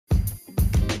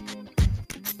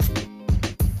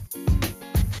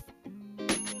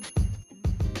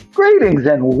Greetings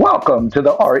and welcome to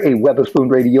the R.A.Weatherspoon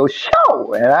Radio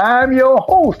Show. And I'm your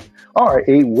host,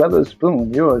 R.A.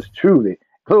 Weatherspoon, yours truly.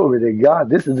 Glory to God.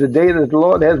 This is the day that the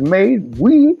Lord has made.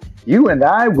 We, you and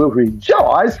I will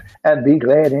rejoice and be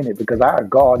glad in it because our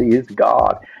God is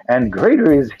God. And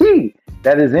greater is He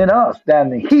that is in us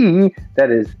than He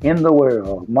that is in the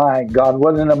world. My God,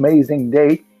 what an amazing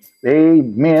day.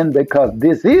 Amen. Because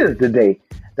this is the day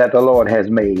that the Lord has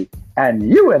made. And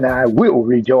you and I will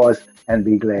rejoice and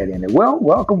be glad in it. Well,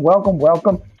 welcome, welcome,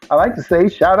 welcome. I like to say,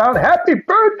 shout out, happy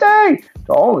birthday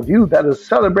to all of you that are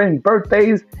celebrating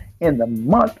birthdays in the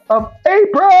month of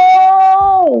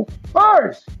April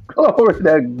 1st. Glory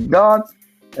to God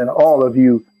and all of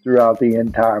you throughout the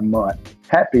entire month.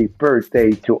 Happy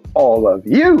birthday to all of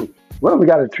you. Well, we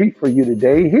got a treat for you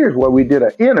today. Here's where we did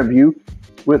an interview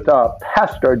with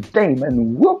Pastor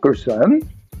Damon Wilkerson.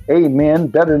 Amen.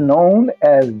 Better known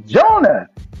as Jonah.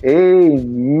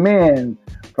 Amen.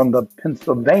 From the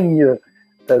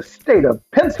state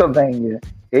of Pennsylvania.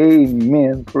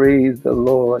 Amen. Praise the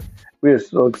Lord. We're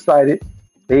so excited.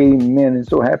 Amen. And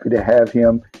so happy to have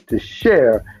him to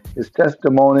share his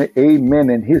testimony.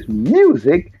 Amen. And his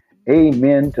music.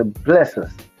 Amen. To bless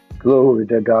us. Glory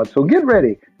to God. So get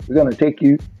ready. We're going to take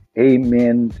you,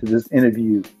 amen, to this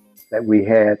interview that we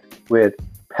had with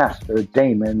Pastor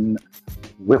Damon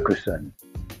Wilkerson.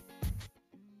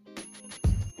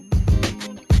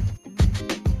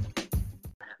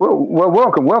 Well,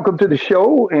 welcome to the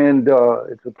show, and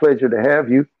it's a pleasure to have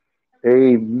you.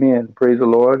 Amen. Praise the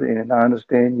Lord. And I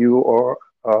understand you are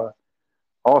an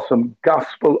awesome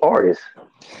gospel artist.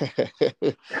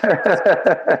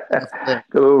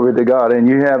 Glory to God. And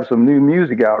you have some new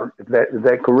music out. Is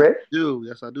that correct?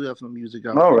 Yes, I do have some music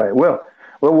out. All right. Well,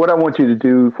 what I want you to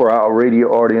do for our radio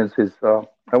audience is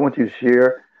I want you to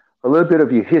share a little bit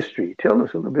of your history. Tell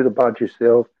us a little bit about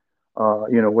yourself,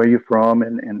 where you're from,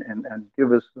 and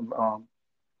give us some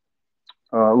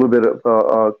a little bit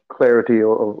of clarity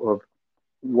of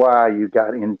why you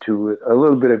got into it, a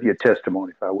little bit of your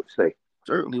testimony, if I would say.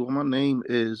 Certainly. Well, my name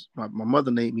is, my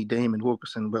mother named me Damon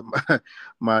Wilkerson, but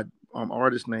my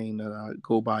artist name that I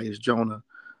go by is Jonah.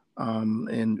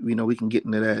 And, we can get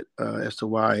into that as to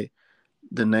why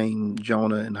the name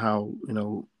Jonah and how,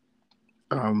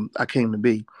 I came to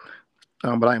be.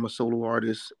 But I am a solo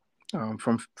artist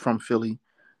from Philly.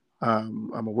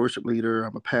 I'm a worship leader.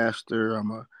 I'm a pastor. I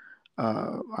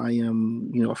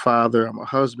am, a father. I'm a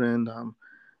husband. All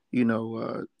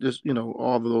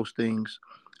of those things.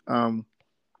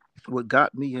 What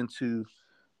got me into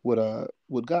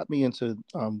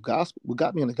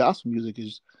gospel music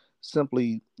is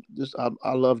simply just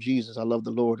I love Jesus. I love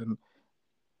the Lord. And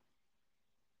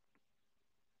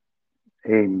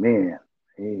Amen.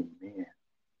 Amen.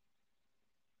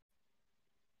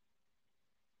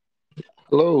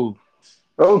 Hello.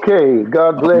 Okay,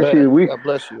 God bless you. God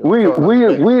bless you. We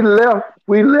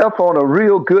left on a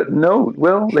real good note.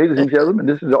 Well, ladies and gentlemen,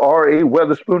 this is the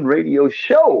R.A.Weatherspoon Radio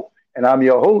Show, and I'm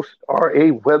your host,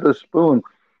 R.A. Weatherspoon.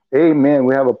 Amen.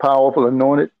 We have a powerful,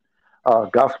 anointed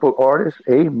gospel artist.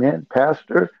 Amen.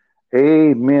 Pastor.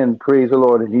 Amen. Praise the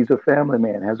Lord. And he's a family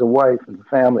man, has a wife and a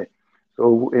family.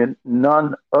 So, and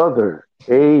none other,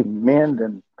 amen,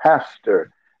 than Pastor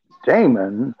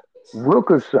Damon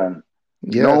Wilkerson.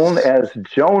 Yes. Known as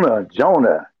Jonah.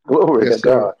 Glory to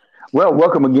God. Well,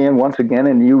 welcome once again.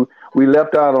 And we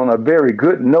left out on a very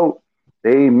good note.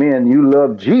 Amen. You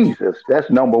love Jesus. That's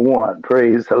number one.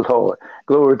 Praise the Lord.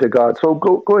 Glory to God. So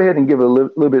go ahead and give a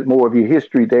little bit more of your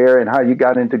history there and how you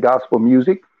got into gospel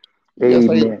music.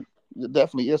 Amen. Yes,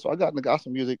 definitely. Yes. So I got into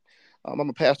gospel music. I'm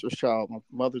a pastor's child. My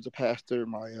mother's a pastor.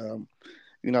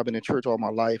 I've been in church all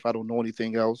my life. I don't know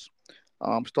anything else.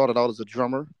 Started out as a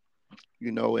drummer.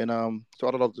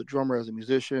 Started off as a drummer, as a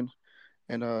musician.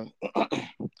 And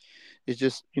it's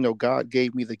just, God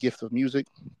gave me the gift of music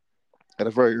at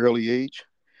a very early age.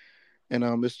 And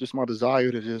it's just my desire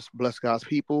to just bless God's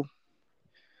people,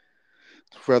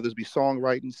 whether it be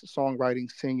songwriting,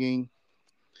 singing,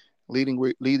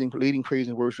 leading praise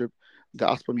and worship.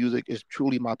 Gospel music is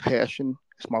truly my passion.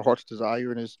 It's my heart's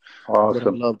desire, and it's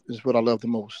awesome. What I love the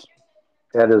most.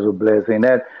 That is a blessing.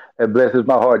 That blesses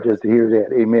my heart just to hear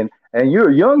that. Amen. And you're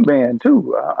a young man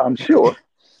too, I'm sure.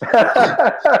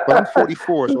 But I'm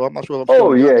 44, so I'm not sure.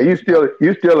 Oh yeah, you still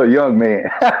a young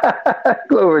man.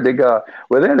 Glory to God.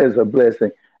 Well, that is a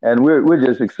blessing, and we're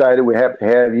just excited. We're happy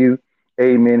to have you,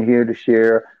 amen, here to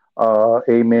share,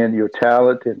 amen, your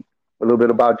talent and a little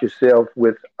bit about yourself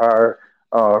with our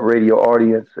radio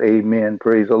audience. Amen.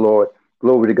 Praise the Lord.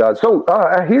 Glory to God. So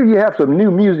I hear you have some new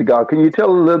music out. Can you tell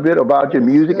a little bit about your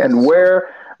music and where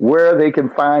they can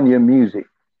find your music?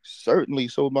 Certainly.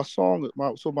 So my song,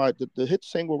 the hit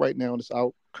single right now that's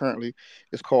out currently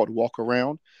is called "Walk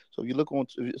Around." So you look on,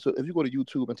 so if you go to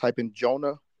YouTube and type in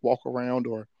Jonah "Walk Around"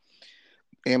 or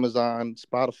Amazon,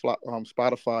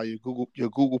 Spotify, your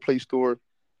Google Play Store,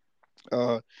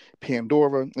 uh,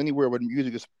 Pandora, anywhere where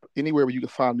you can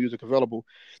find music available,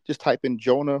 just type in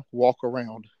Jonah "Walk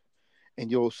Around"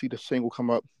 and you'll see the single come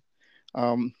up.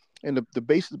 Um, and the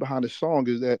basis behind the song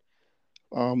is that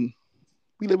um,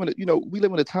 we live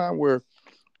in a time where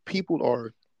people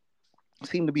are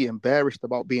seem to be they're embarrassed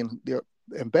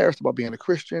about being a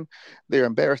Christian. They're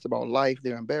embarrassed about life.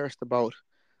 They're embarrassed about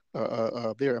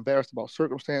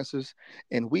circumstances,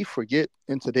 and we forget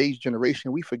in today's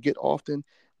generation. We forget often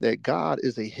that God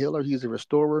is a healer. He's a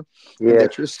restorer, and Yes.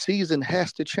 that your season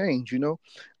has to change. At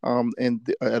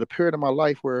a period of my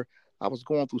life where I was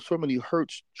going through so many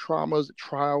hurts, traumas,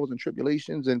 trials, and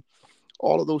tribulations, and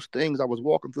all of those things, I was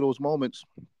walking through those moments,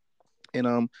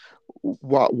 and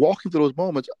while walking through those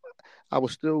moments, I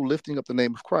was still lifting up the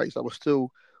name of Christ. I was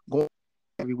still going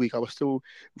every week. I was still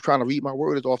trying to read my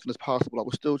word as often as possible. I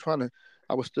was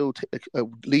still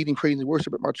leading praise and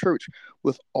worship at my church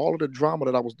with all of the drama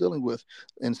that I was dealing with.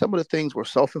 And some of the things were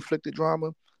self-inflicted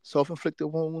drama, self-inflicted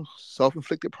wounds,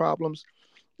 self-inflicted problems.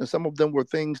 And some of them were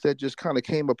things that just kind of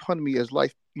came upon me as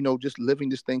life, just living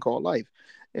this thing called life.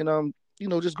 And,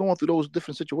 just going through those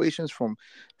different situations from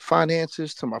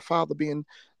finances to my father being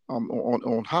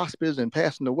on hospice and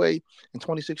passing away in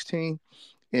 2016.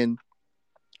 And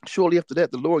shortly after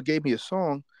that, the Lord gave me a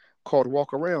song called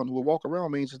 "Walk Around." What "Walk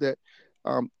Around" means is that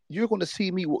you're going to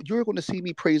see me. You're going to see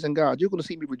me praising God. You're going to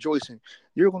see me rejoicing.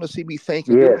 You're going to see me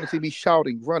thanking. You're Yes. going to see me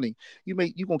shouting, running. You're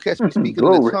going to catch me speaking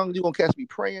in the Glory. tongue. You're going to catch me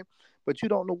praying. But you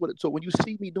don't know what it. So when you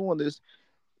see me doing this,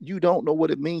 you don't know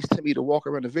what it means to me to walk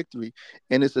around in victory,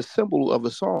 and it's a symbol of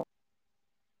a song.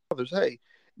 Others, hey,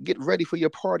 get ready for your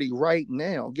party right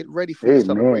now. Get ready for your Amen.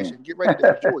 celebration. Get ready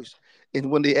to rejoice.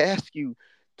 And when they ask you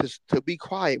to be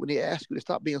quiet, when they ask you to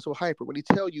stop being so hyper, when they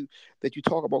tell you that you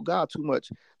talk about God too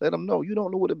much, let them know you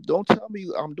don't know what it, don't tell me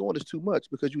I'm doing this too much,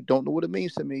 because you don't know what it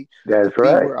means to me to That's be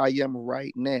right. where I am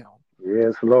right now.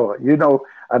 Yes, Lord.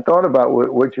 I thought about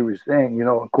what you were saying.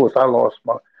 Of course,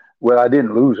 well, I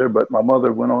didn't lose her, but my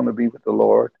mother went on to be with the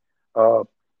Lord uh,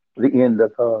 the end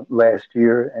of last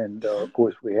year. And of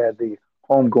course, we had the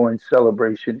homegoing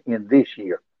celebration in this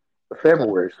year, Okay.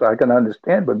 February. So I can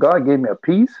understand. But God gave me a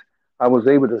peace. I was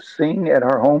able to sing at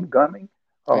her Amen.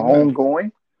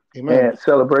 homegoing Amen. and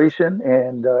celebration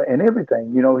and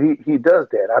everything. He does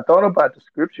that. I thought about the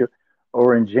scripture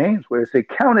or in James where it says,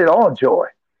 "Count it all joy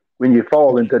when you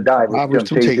fall into divers Robbers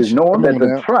temptations, temptation. knowing Come that on the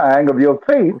now. trying of your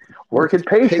faith Work worketh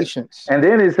patience." patience. And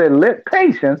then it said, "Let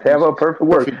patience have a perfect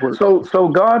work." Perfect work. So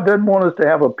God doesn't want us to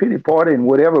have a pity party in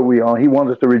whatever we are. He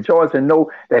wants us to rejoice and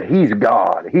know that He's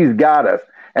God. He's got us.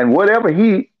 And whatever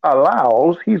He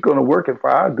allows, He's going to work it for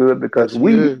our good because Yes, he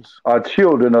we is. are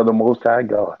children of the Most High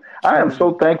God. I am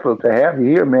so Truly. thankful to have you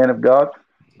here, man of God,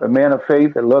 a man of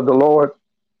faith that love the Lord,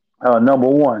 number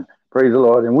one. Praise the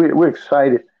Lord. And we're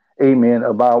excited, amen,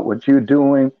 about what you're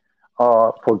doing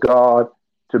for God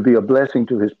to be a blessing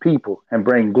to his people and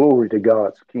bring glory to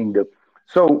God's kingdom.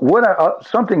 So,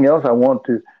 something else I want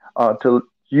to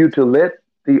you to let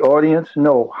the audience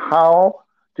know how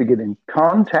to get in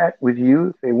contact with you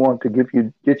if they want to get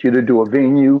you to do a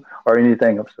venue or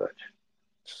anything of such.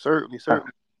 Certainly, Uh,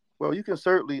 certainly. Well, you can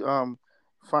certainly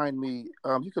find me.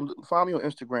 You can find me on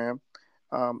Instagram.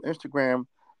 Instagram,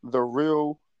 the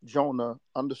real Jonah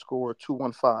underscore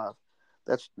 215.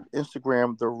 That's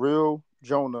Instagram, the real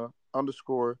Jonah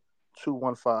underscore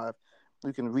 215.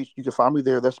 You can find me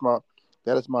there. That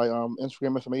is my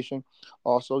Instagram information.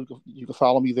 Also, you can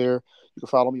follow me there. You can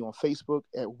follow me on Facebook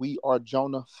at We Are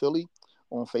Jonah Philly.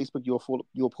 On Facebook,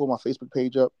 you'll pull my Facebook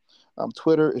page up.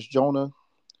 Twitter is Jonah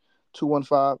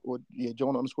 215, or yeah,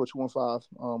 Jonah underscore 215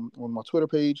 on my Twitter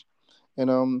page.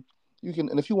 And you can,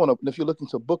 and if you're looking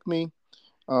to book me,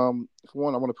 for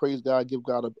one, I want to praise God, give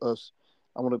God I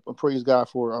want to praise God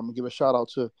for give a shout out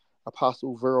to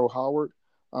Apostle Vero Howard,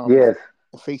 um, yes,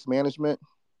 Faith Management,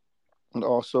 and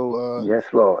also yes,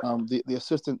 Lord. the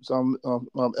assistant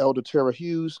Elder Tara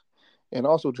Hughes, and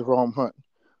also Jerome Hunt,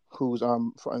 who's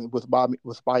with by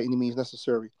any means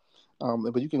necessary.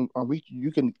 But you can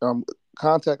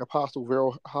contact Apostle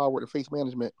Vero Howard and Faith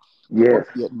Management to book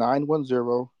Yes. me at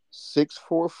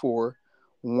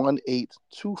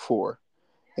 910-644-1824,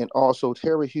 and also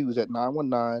Tara Hughes at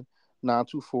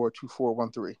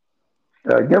 919-924-2413.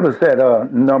 Give us that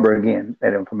number again,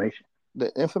 that information.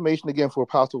 The information again for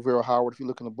Apostle Vero Howard, if you're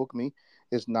looking to book me,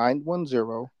 is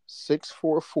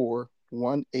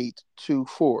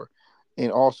 910-644-1824,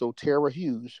 and also Tara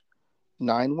Hughes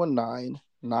 919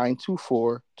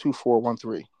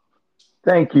 924-2413.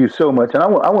 Thank you so much. And I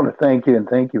want to thank you and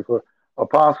thank you for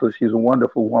Apostle. She's a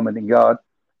wonderful woman in God.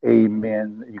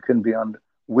 Amen. You couldn't be on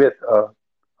with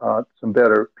some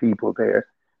better people there.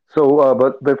 So,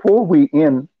 but before we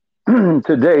end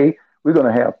today, we're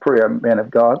going to have prayer, man of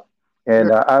God.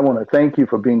 And I want to thank you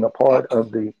for being a part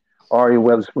of the R.A.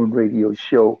 Weatherspoon Radio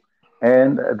Show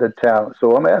and the talent.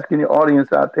 So I'm asking the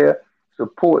audience out there,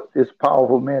 support this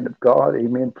powerful man of God.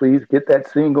 Amen. Please get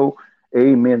that single.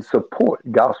 Amen.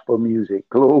 Support gospel music.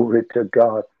 Glory to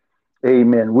God.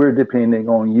 Amen. We're depending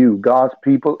on you, God's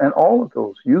people, and all of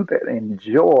those, you that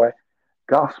enjoy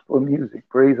gospel music.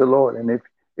 Praise the Lord. And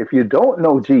if you don't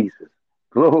know Jesus,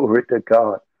 glory to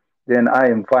God, then I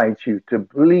invite you to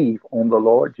believe on the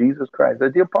Lord Jesus Christ.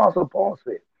 As the Apostle Paul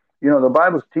said, you know, the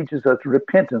Bible teaches us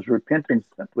repentance. Repentance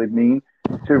simply means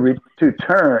to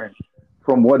turn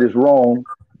from what is wrong,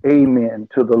 amen,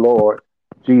 to the Lord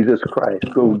Jesus Christ.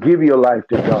 Go give your life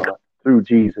to God through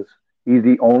Jesus. He's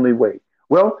the only way.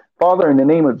 Well, Father, in the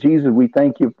name of Jesus, we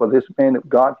thank you for this man of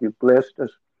God. You've blessed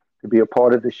us to be a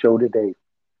part of the show today.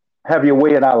 Have your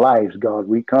way in our lives, God.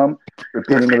 We come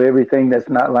repenting of everything that's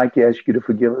not like you. Ask you to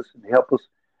forgive us and help us.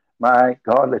 My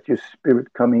God, let your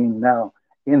spirit come in now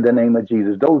in the name of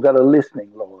Jesus. Those that are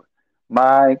listening, Lord,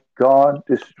 my God,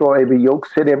 destroy every yoke,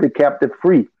 set every captive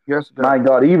free. Yes, God. My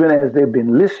God, even as they've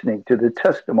been listening to the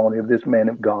testimony of this man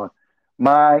of God,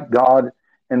 my God,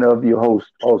 and of your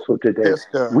host also today. Yes,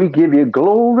 God. We give you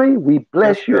glory. We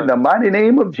bless Yes, you in the mighty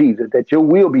name of Jesus, that your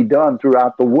will be done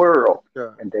throughout the world,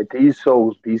 and that these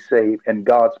souls be saved and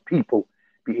God's people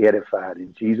be edified.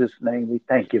 In Jesus' name, we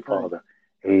thank you, Father.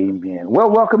 Amen. Well,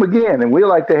 welcome again, and we'd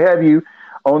like to have you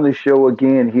on the show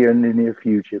again here in the near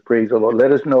future. Praise the Lord.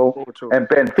 Let us know, and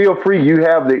feel free. You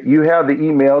have the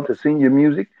email to send your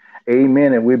music.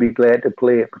 Amen. And we'll be glad to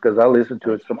play it because I listen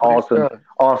to it. Some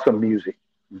awesome music.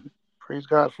 Praise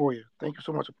God for you. Thank you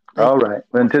so much. All right.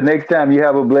 Until next time, you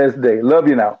have a blessed day. Love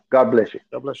you now. God bless you.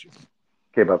 God bless you.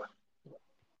 Okay, bye-bye.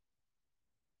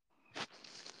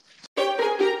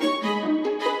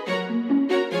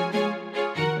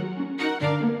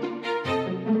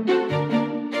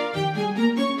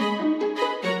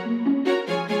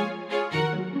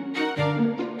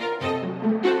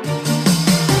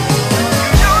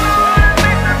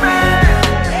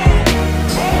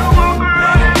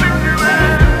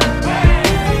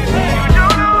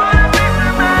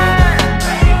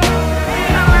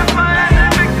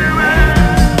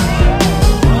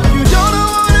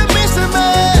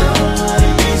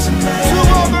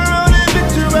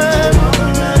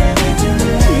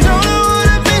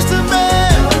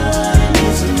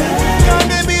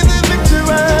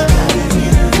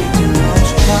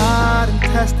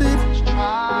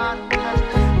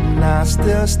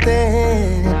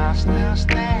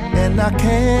 And I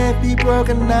can't be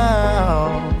broken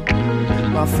now.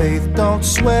 My faith don't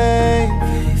sway.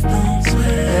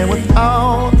 And with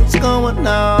all that's going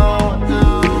on,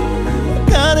 I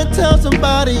gotta tell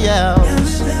somebody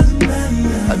else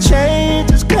a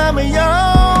change is coming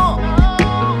on.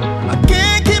 I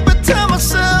can't keep it to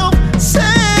myself. Say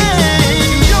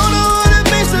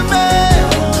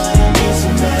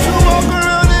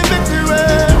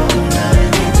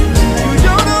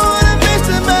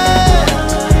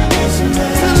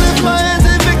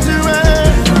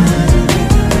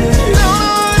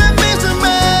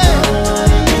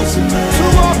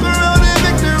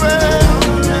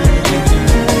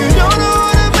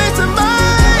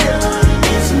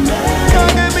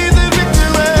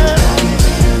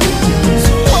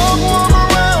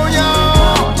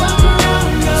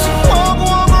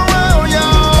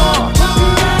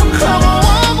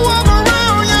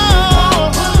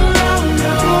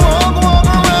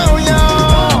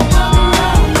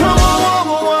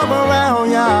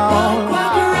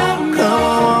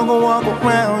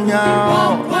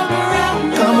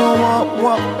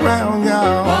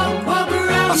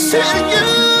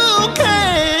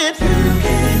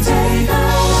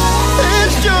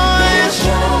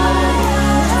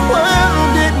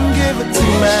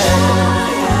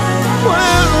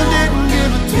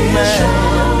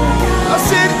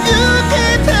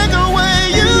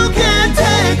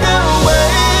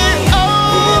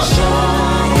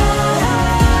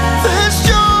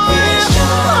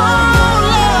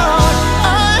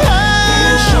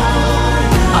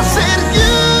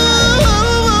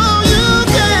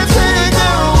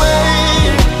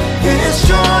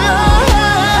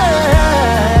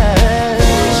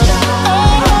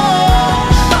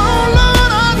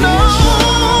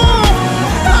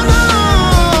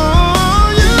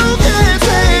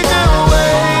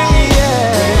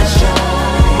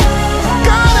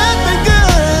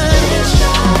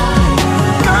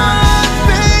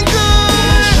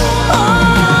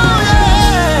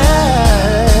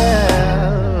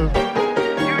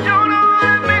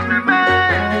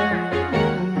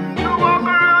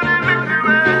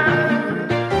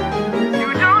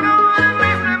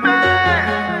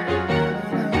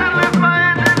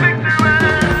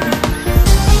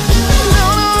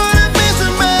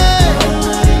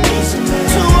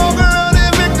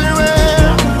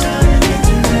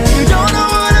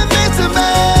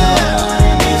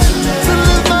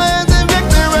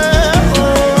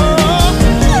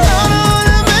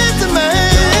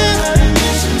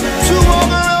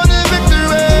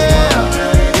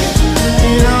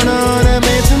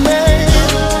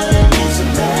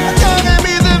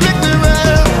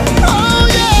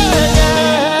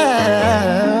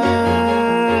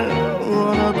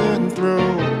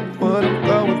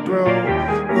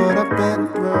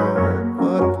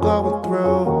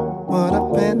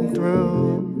going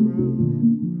through.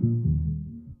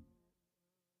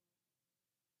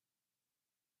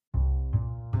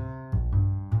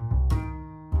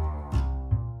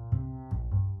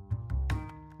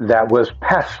 That was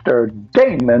Pastor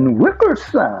Damon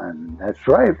Wilkerson. That's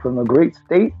right, from the great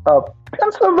state of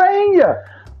Pennsylvania,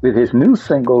 with his new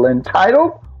single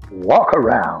entitled Walk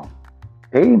Around.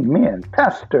 Amen.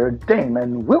 Pastor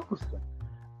Damon Wilkerson,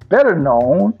 better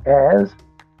known as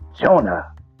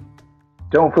Jonah.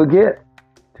 Don't forget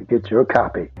to get your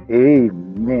copy.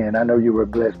 Amen. I know you were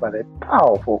blessed by that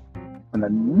powerful and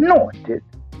anointed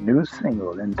new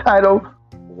single entitled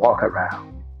Walk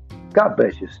Around. God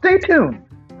bless you. Stay tuned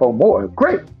for more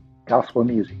great gospel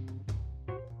music.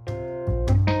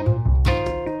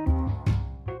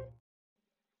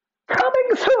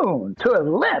 Coming soon to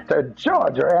Atlanta,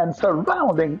 Georgia, and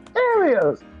surrounding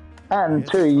areas, and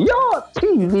to your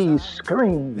TV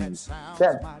screens,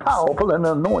 that powerful and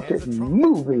anointed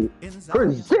movie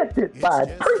presented by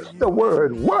Preach the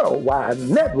Word Worldwide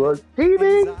Network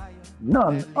TV,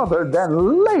 none other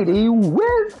than Lady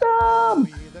Wisdom.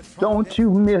 Don't you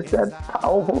miss that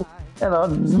powerful and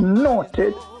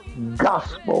anointed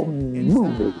gospel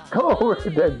movie. Glory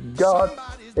to God.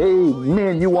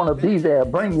 Amen. You want to be there.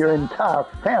 Bring your entire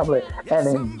family and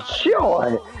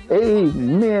enjoy,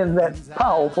 amen, that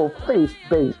powerful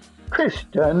faith-based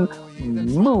Christian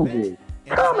movie.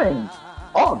 Coming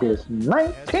August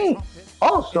 19th.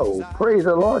 Also, praise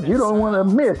the Lord, you don't want to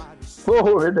miss,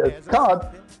 glory to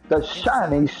God, the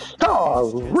Shining Star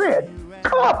Red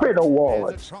Carpet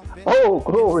Awards. Oh,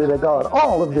 glory to God.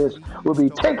 All of this will be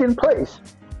taking place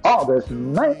August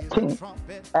 19th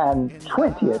and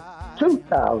 20th,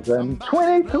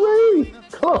 2023.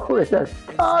 Glory to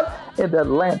God, in the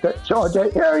Atlanta,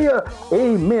 Georgia area.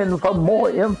 Amen. For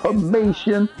more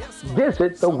information,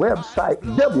 visit the website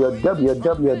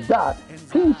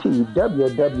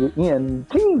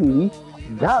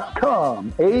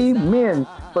www.ptwwntv.com. Amen.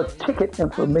 For ticket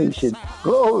information.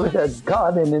 Glory to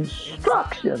God, and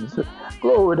instructions.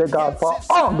 Glory to God, for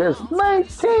August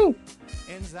 19th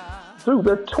through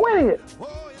the 20th,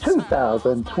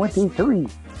 2023.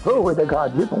 Glory to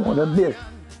God. You don't want to miss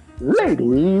Lady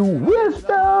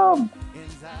Wisdom.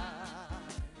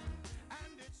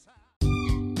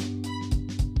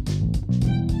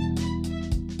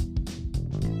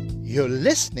 You're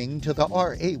listening to the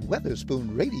R.A.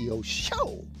 Weatherspoon Radio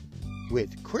Show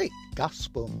with great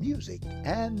gospel music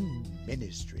and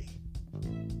ministry.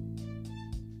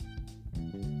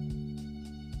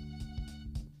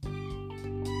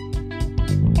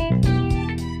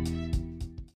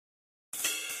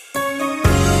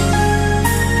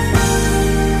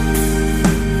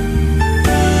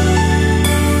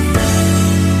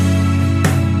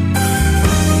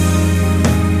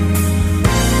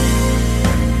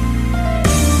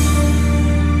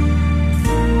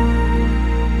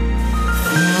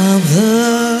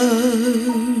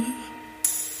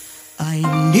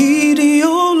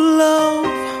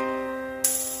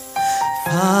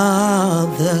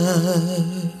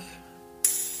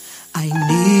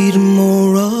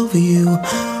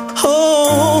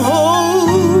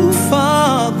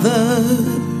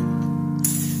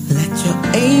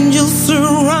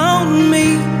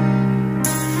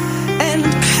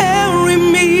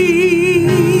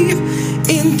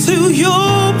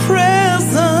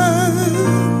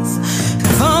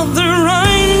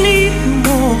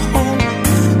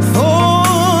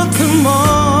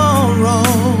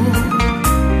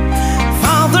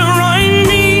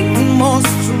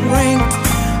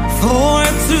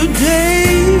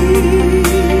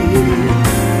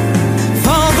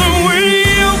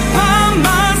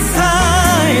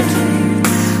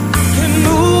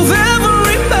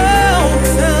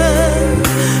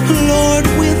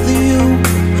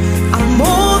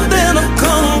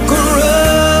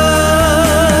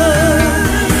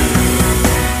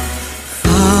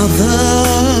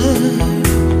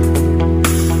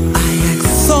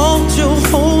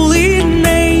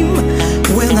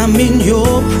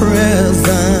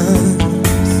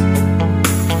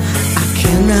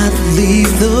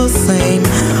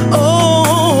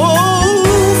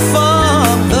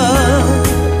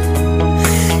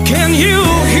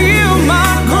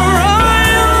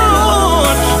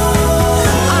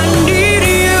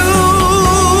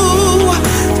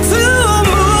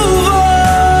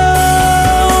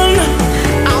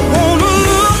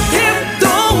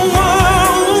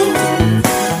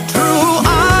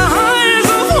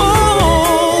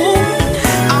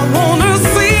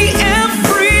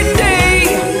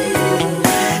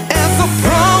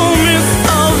 Promise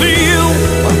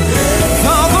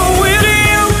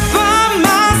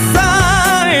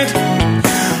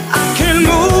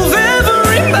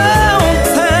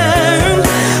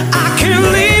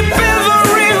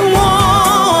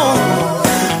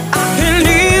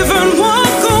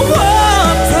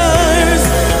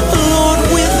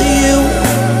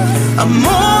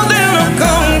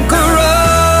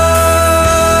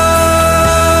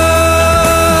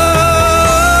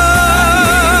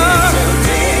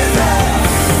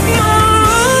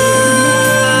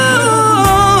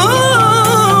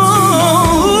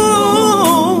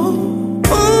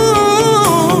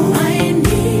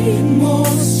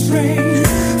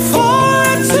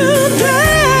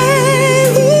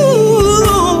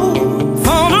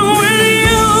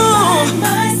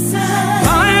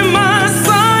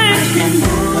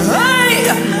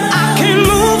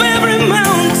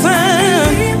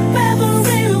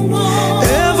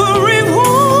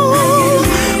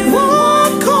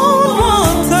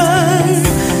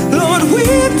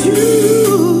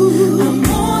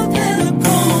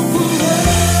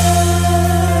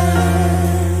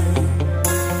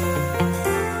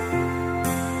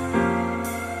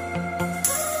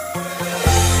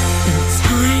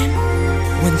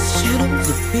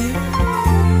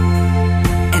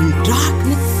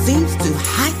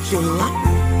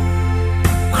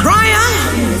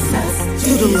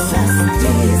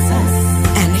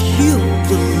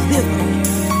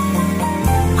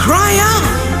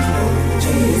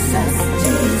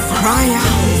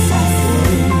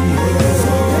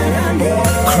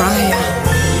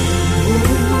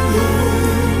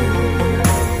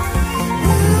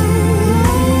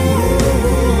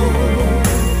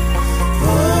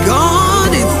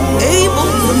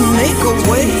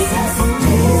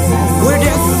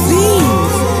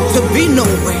to be no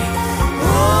way.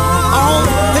 All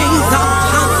things are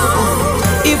possible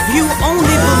if you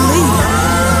only believe.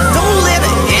 Don't let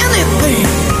anything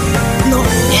nor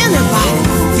anybody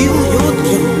steal your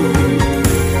joy.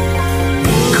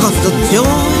 'Cause the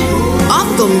joy of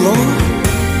the Lord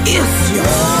is your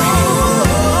strength.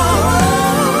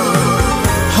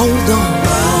 Hold on.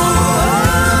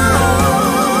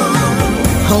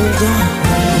 Hold on.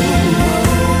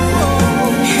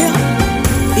 Help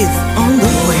is on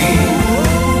the way.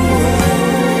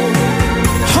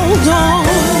 Hold on.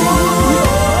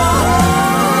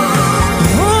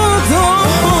 Hold on.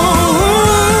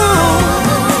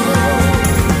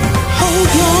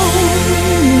 Hold on.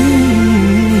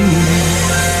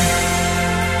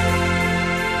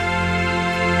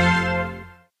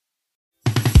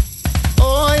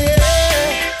 Oh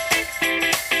yeah.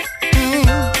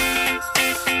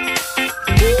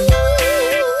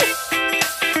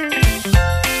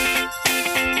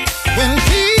 When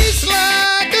peace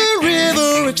like a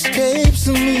river escapes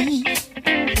me,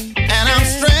 and I'm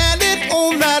stranded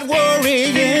on that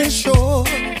worrying shore,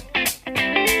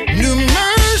 new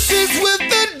mercies with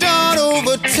the dawn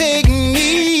overtake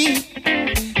me,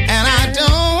 and I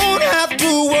don't have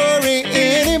to worry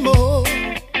anymore.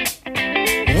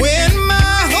 When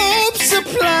my hope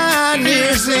supply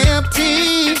is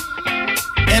empty,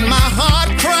 and my heart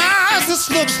cries, this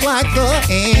looks like the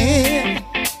end,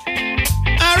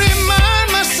 I remind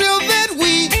myself that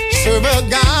we serve a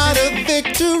God of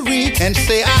victory, and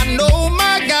say, I know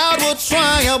my God will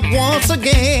triumph once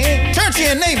again. Turn to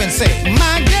your neighbor and say,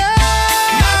 my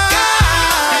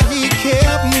God, He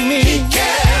kept me.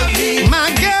 My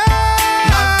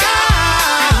God,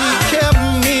 He kept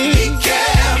me.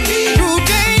 Through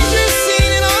danger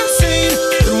seen and unseen,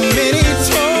 through many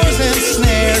toils and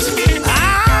snares, I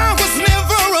was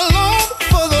never alone,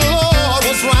 for the Lord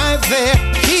was right there.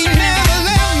 He never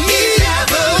left me,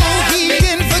 though He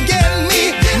didn't forget me.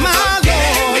 My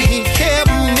Lord, He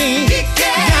kept me.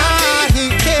 God, He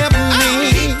kept me.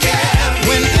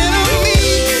 When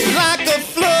enemies like a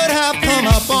flood have come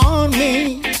upon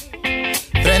me,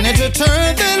 threatening to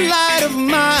turn the light of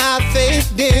my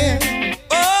faith dim,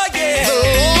 oh yeah, the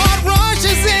Lord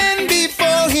rushes in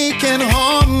before He can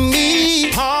harm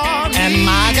me. And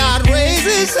my God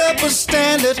raises up a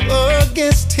standard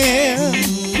against him.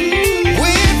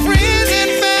 When friends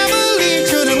and family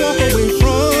turn and walk away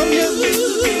from you,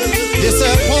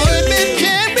 disappointment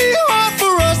can be hard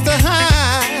for us to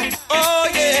hide. Oh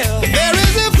yeah, there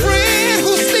is a friend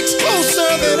who sticks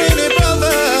closer than any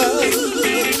brother.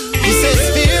 He says,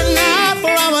 fear not, for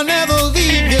I will never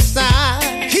leave your side.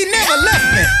 He never left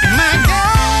me. My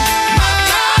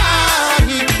God,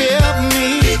 He kept me.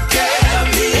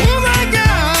 Oh my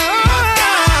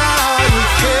God, He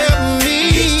kept me.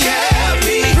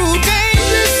 Through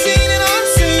danger seen and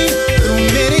unseen, through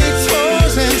many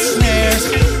toils and snares,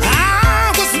 I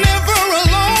was never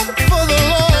alone, for the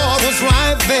Lord was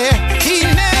right there. He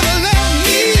never left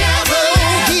me,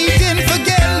 though He didn't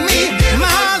forget me.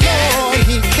 My Lord,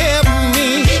 He kept me.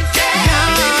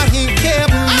 God, He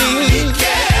kept me.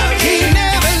 He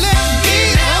never left me.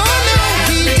 Oh no,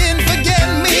 He didn't forget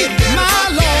me. My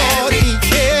Lord, He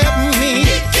kept me.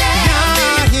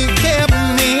 God, He kept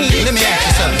me. Let me ask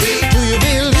you something. Do you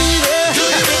believe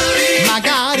it? My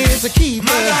God is a keeper. Do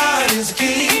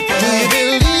you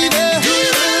believe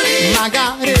it? My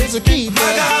God is a keeper. Do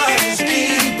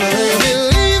you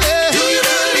believe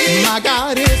it? My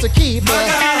God is a keeper.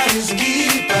 Do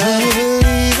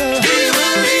you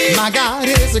believe it? My God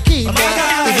is a keeper.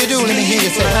 If you do, let me hear you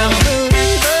say, I'm a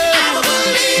believer.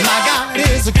 My God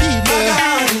is a keeper.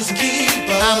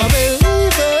 I'm a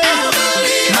believer.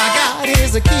 My God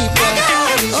is a keeper.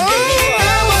 Oh,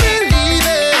 I'm a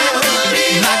believer.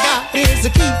 My God is a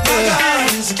keeper.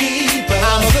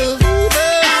 I'm a believer.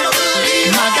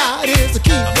 My God is a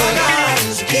keeper.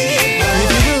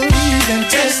 If you believe, then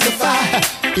testify.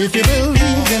 If you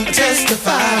believe, then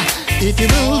testify. If you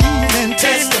believe, then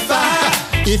testify.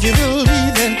 If you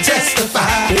believe, then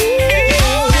testify.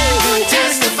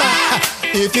 Testify.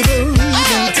 If you believe,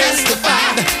 then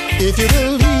testify. If you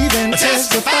believe, then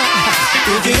testify.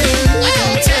 If you believe,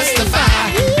 then testify.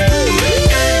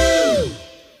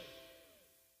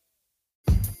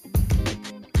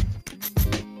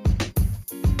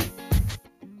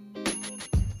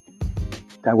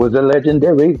 That was the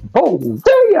legendary Bo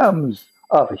Williams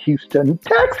of Houston,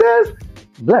 Texas.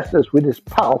 Blessed us with his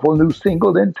powerful new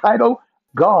single entitled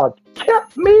God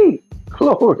Kept Me.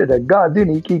 Glory to God.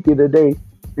 Didn't He keep you today?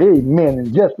 Amen.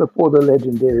 And just before the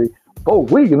legendary Bo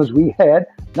Williams, we had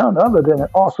none other than an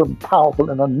awesome, powerful,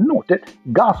 and anointed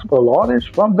gospel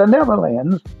artist from the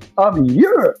Netherlands of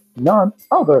Europe. None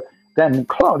other than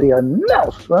Claudia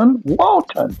Nelson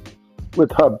Walton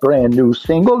with her brand new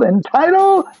single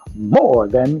entitled More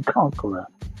Than Conqueror.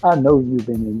 I know you've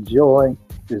been enjoying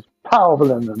this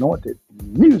powerful and anointed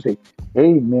music.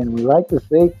 Amen. We like to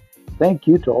say thank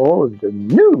you to all of the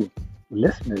new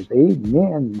listeners.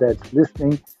 Amen. That's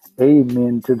listening.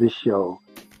 Amen to the show.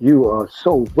 You are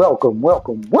so welcome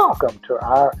to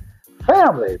our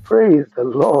family. Praise the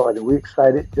Lord. And we're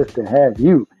excited just to have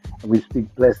you. And we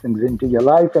speak blessings into your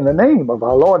life in the name of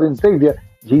our Lord and Savior,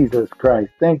 Jesus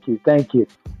Christ. Thank you.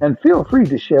 And feel free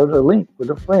to share the link with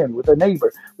a friend, with a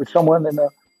neighbor, with someone in a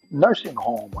nursing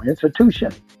home or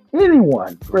institution.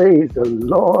 Anyone. Praise the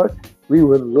Lord. We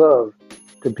would love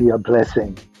to be a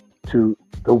blessing to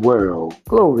the world.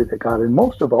 Glory to God. And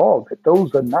most of all, that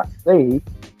those are not saved,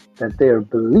 that they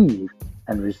believe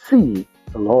and receive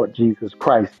the Lord Jesus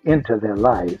Christ into their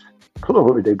lives.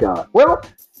 Glory to God. Well,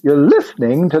 you're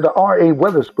listening to the R.A.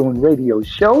 Weatherspoon Radio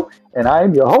Show, and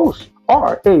I'm your host,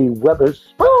 R.A.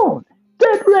 Weatherspoon.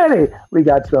 Get ready. We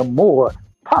got some more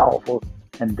powerful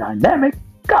and dynamic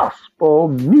gospel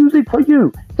music for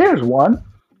you. Here's one.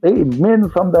 Amen,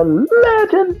 from the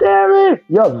legendary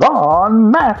Yvonne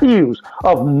Matthews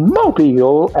of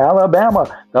Mobile, Alabama,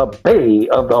 the Bay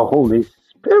of the Holy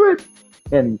Spirit,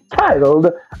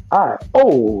 entitled, I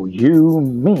Owe You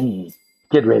Me.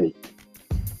 Get ready.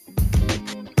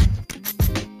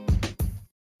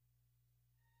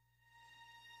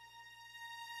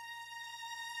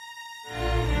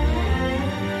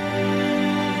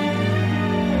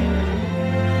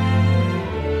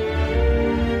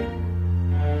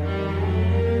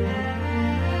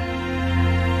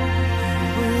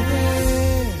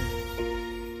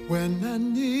 When I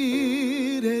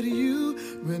needed you,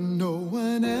 when no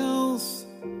one else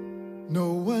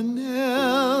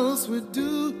would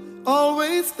do,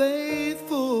 always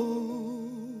faithful.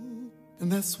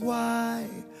 And that's why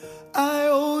I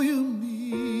owe you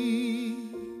me.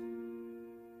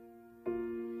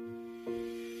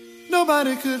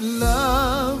 Nobody could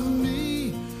love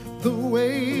me the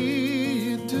way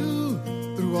you do.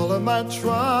 Through all of my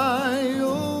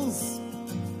trials,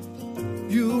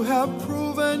 you have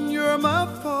proven you're my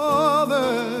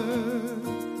father,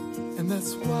 and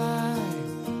that's why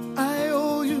I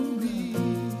owe you me.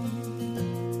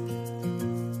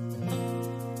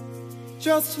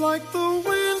 Just like the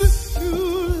wind, you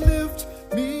lift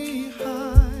me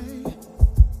high,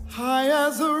 high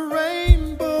as a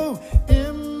rainbow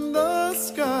in the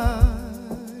sky.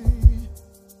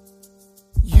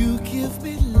 You give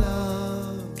me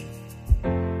love,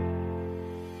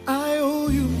 I owe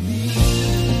you me.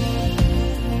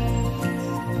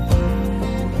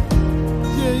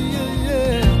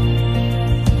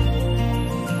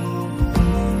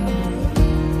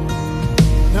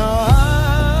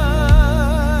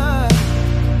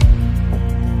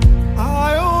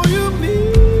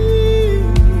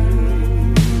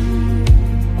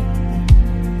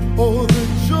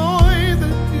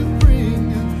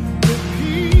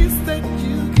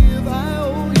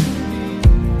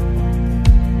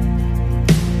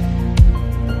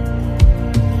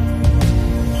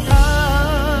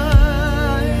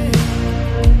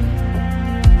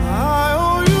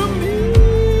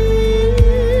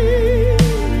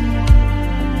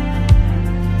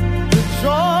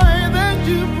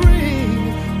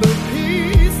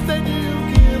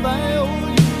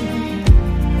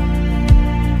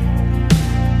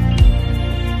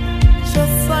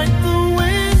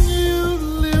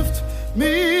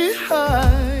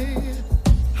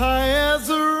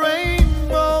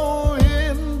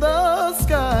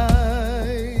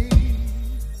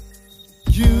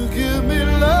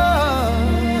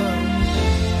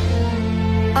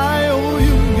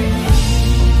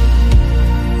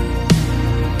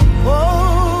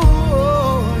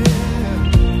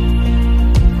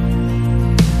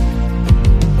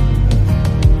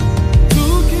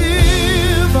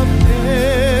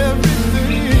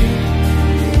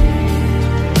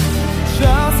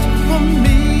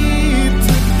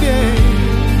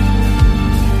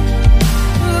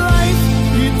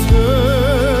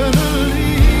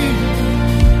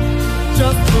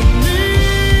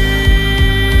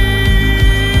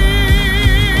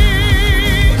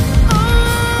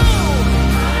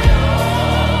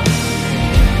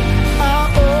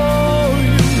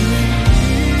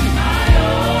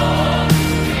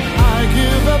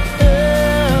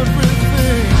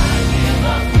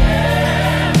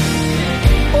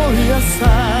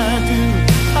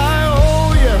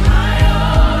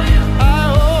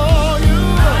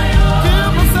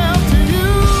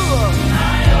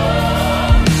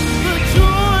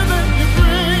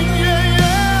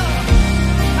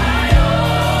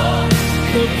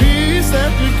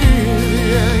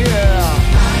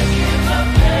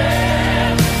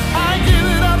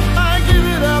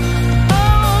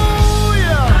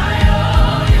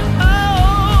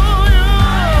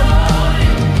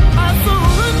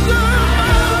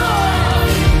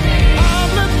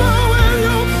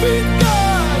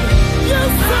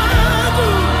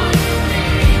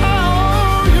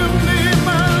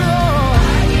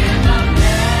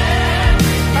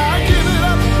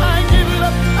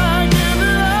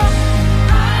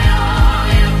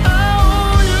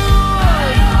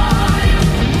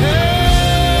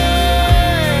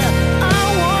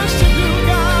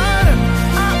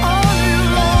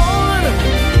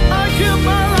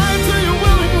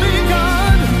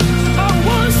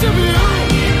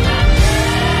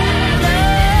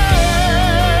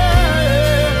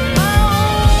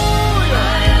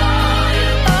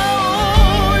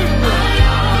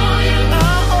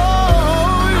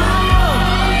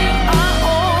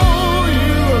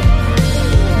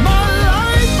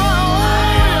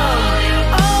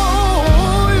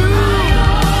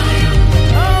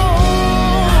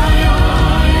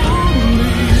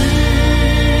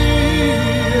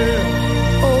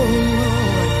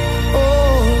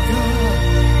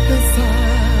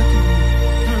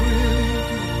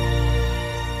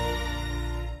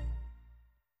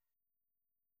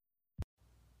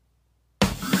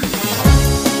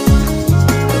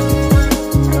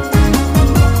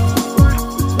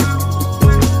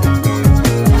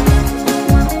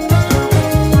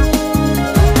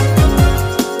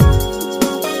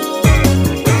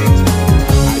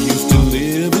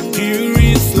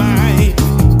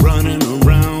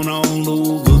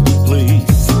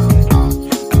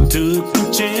 took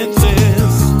some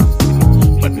chances,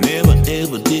 but never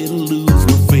ever did lose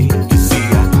my faith. You see,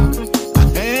 I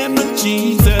had no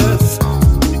Jesus,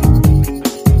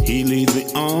 he leads me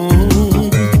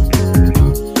on.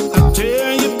 I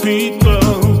tell you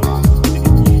people,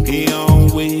 he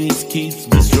always keeps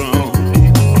me strong.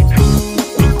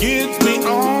 He gives me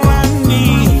all I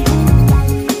need,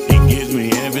 he gives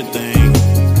me everything.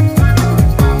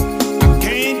 I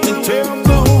came to tell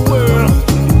the world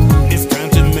it's time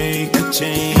to make a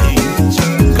change.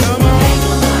 Come on,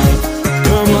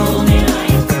 come on,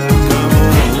 come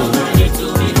on. Nobody do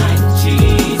me like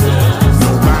Jesus.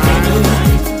 Nobody do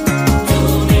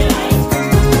me like.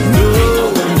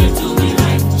 Nobody do me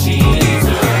like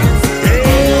Jesus.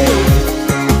 Hey,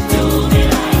 do me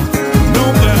like.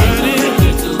 Nobody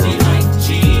do me like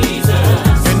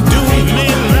Jesus. And do me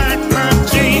like my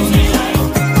Jesus.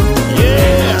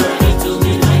 Yeah. Do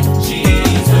me like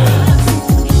Jesus.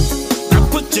 Now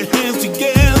put your hands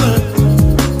together.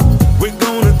 We're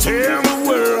gonna tell the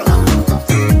world.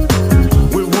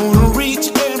 We wanna reach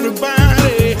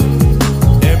everybody,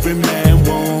 every man,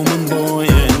 woman, boy,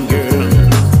 and girl.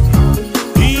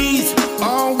 He's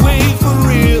always for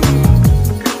real.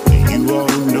 You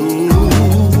all know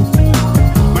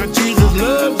my Jesus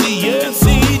loves you, yes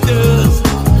he does,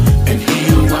 and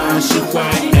he'll wash you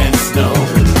white as snow.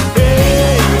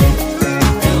 Hey,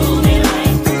 do me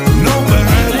like.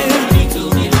 Nobody do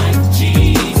me like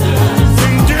Jesus.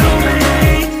 Sing to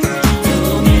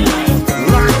me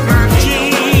like my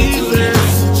Jesus.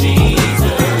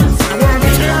 Jesus. I wanna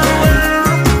tell the world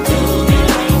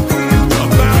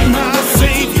about my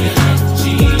Savior.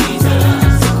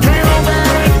 Jesus. Can't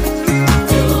nobody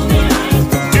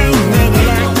do me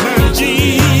like my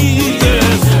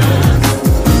Jesus.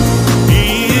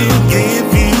 He'll give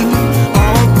you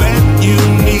all that you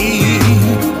need,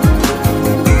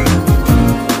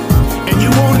 and you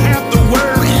won't have to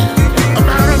worry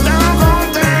about a doggone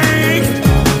thing.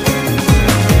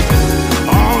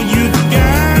 All you've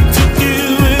got to do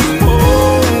is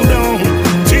hold on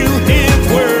to his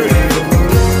word.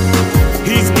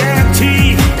 He's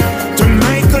guaranteed to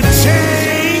make a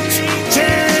change.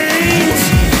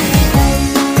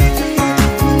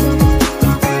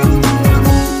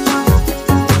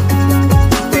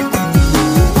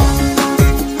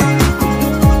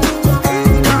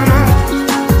 Come on.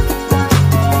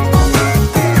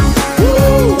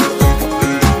 Woo.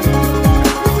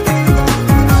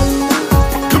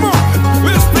 Come on,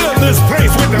 let's fill this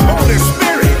place with the Holy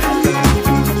Spirit.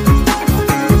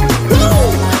 Woo.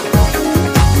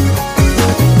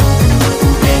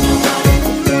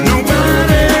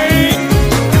 Nobody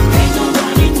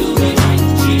do me like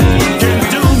Jesus. Can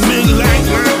do me like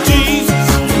my Jesus.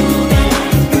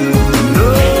 No.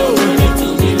 Do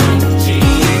me like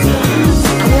Jesus.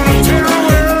 I wanna tell the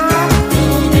world.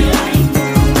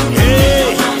 Hey.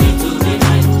 Do me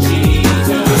like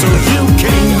Jesus. So you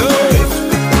can know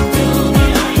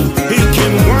he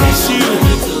can wash you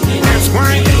as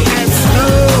white as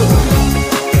snow.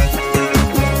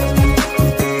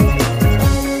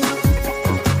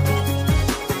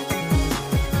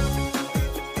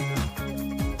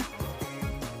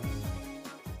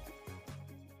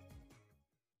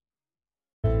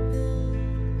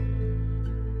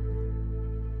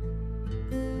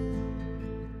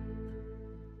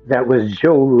 That was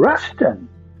Joe Rustin.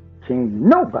 King,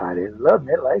 nobody loved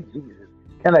me like Jesus.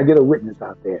 Can I get a witness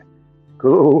out there?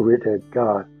 Glory to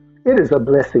God. It is a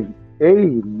blessing.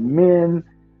 Amen.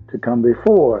 To come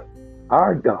before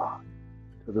our God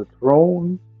to the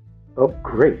throne of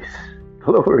grace.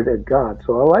 Glory to God.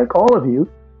 So I'd like all of you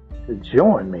to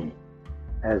join me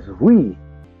as we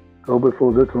go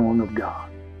before the throne of God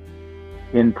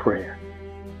in prayer.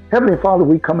 Heavenly Father,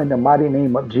 we come in the mighty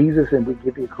name of Jesus and we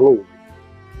give you glory.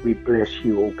 We bless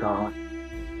you, O God,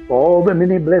 for all the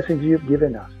many blessings you've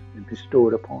given us and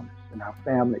bestowed upon us and our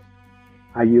families.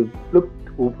 How you've looked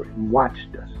over and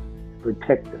watched us,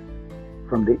 protect us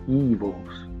from the evils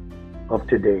of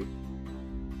today.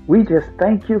 We just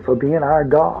thank you for being our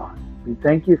God. We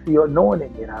thank you for your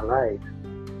anointing in our lives.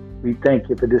 We thank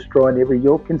you for destroying every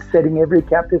yoke and setting every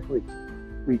captive free.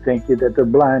 We thank you that the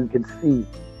blind can see,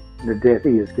 and the deaf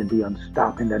ears can be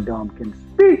unstopped, and the dumb can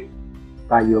speak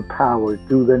by your power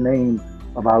through the name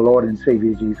of our Lord and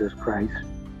Savior Jesus Christ.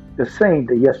 The same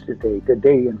to yesterday,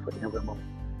 today, and forevermore.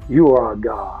 You are our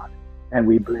God, and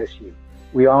we bless you.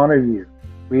 We honor you.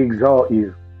 We exalt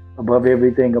you above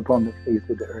everything upon the face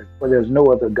of the earth. For there's no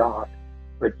other God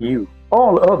but you.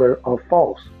 All other are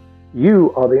false.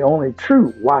 You are the only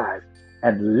true, wise,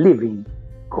 and living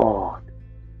God.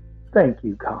 Thank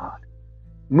you, God.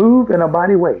 Move in a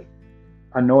mighty way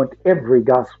Anoint every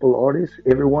gospel artist,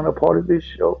 everyone a part of this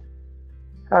show.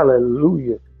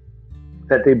 Hallelujah.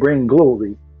 That they bring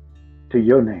glory to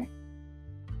your name.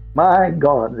 My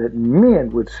God, that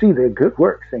men would see their good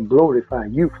works and glorify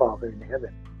you, Father in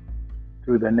heaven.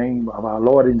 Through the name of our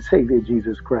Lord and Savior,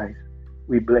 Jesus Christ,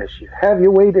 we bless you. Have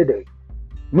your way today.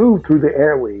 Move through the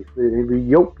airways. Let every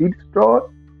yoke be destroyed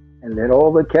and let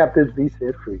all the captives be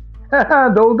set free.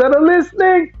 Those that are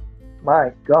listening,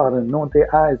 my God, anoint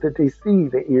their eyes that they see,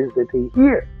 their ears that they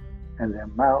hear, and their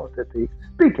mouths that they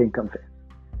speak and confess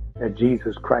that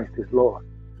Jesus Christ is Lord.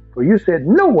 For you said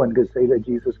no one could say that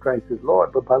Jesus Christ is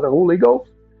Lord, but by the Holy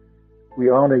Ghost, we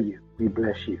honor you, we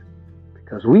bless you,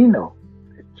 because we know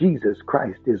that Jesus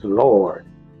Christ is Lord.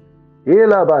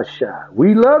 Elabasha.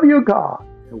 We love you, God,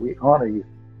 and we honor you.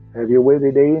 Have your way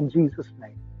today in Jesus'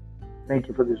 name. Thank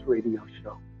you for this radio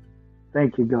show.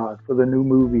 Thank you, God, for the new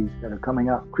movies that are coming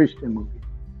out, Christian movies.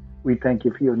 We thank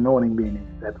you for your anointing being in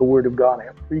it, that the Word of God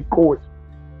have 3 courts.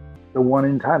 The one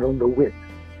entitled The Wit,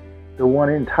 the one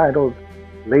entitled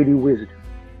Lady Wisdom.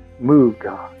 Move,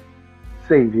 God.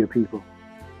 Save your people.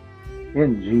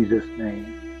 In Jesus'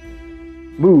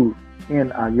 name. Move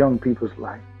in our young people's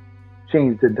life.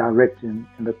 Change the direction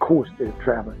and the course they're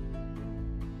traveling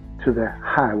to the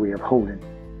highway of holiness,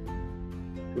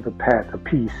 to the path of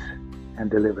peace and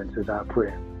deliverance is our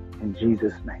prayer. In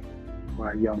Jesus' name, for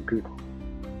our young people.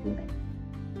 Amen.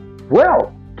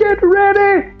 Well, get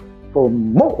ready for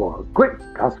more great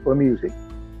gospel music.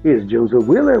 Here's Joseph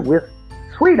Wheeler with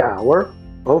Sweet Hour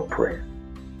of Prayer.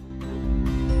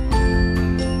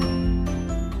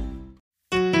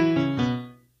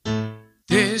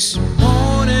 This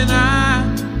morning I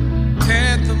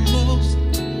had the most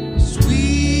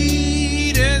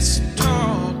sweetest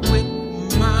talk with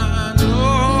my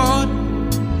Lord,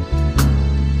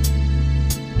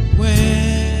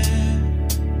 when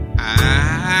I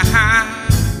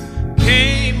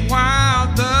came while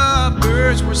the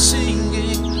birds were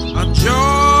singing a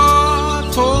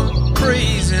joyful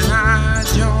praise, and I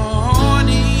joined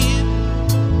in.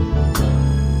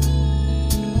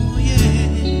 Oh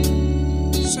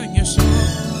yeah, sing your song.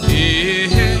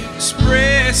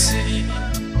 Expressing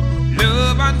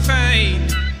love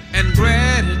unfeigned and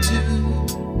gratitude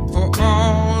for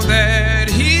all that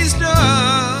He's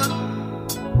done.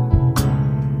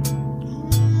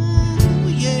 Oh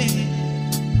yeah,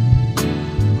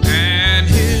 and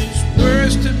His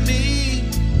words to me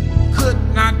could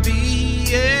not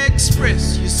be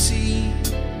expressed. You see,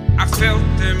 I felt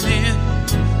them in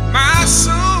my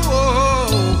soul.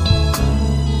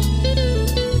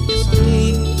 Yes, I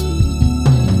did.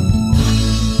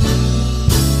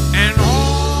 And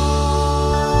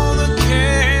all the care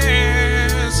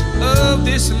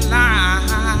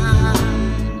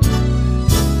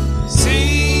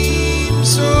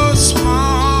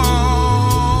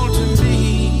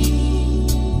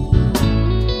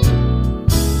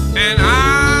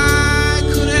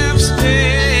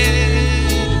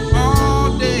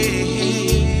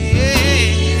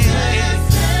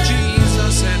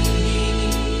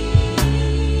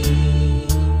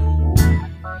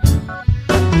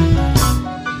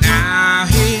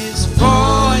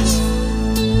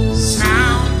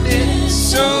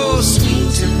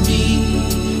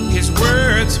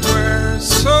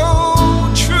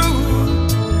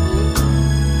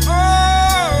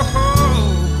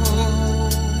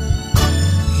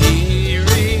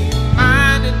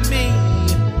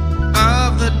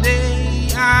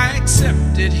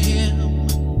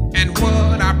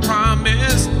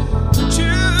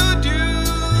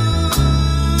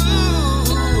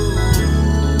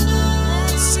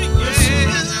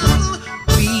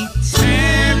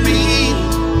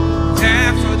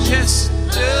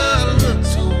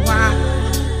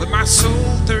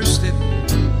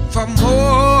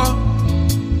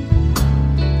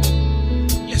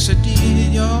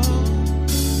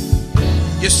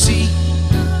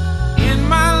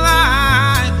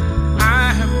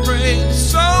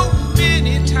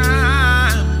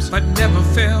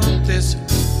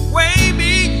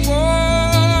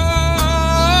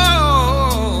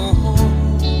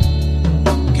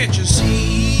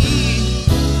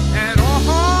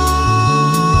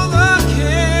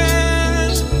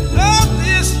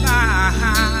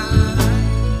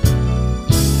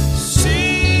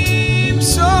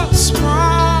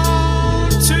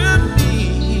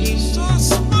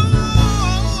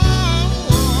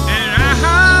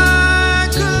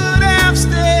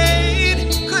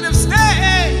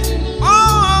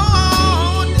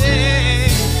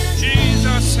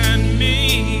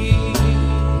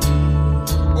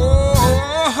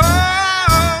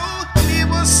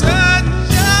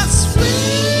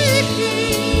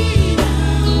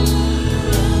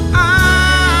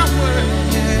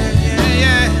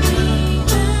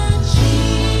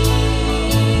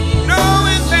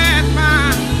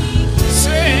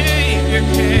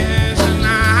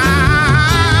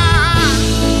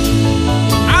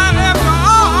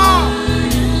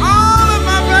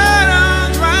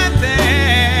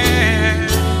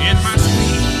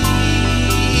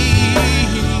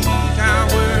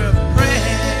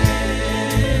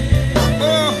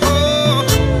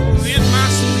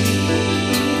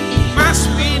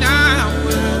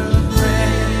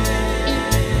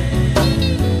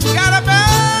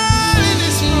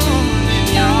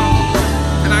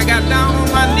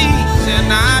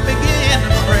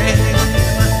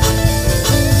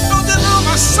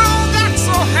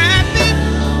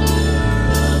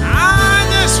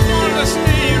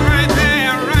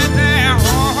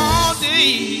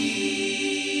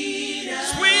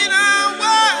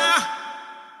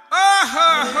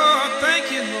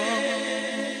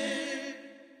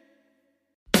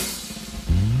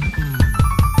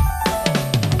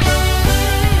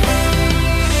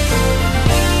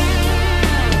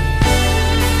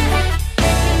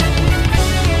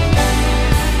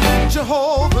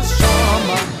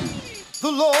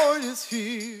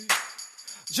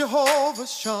Jehovah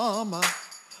Shammah,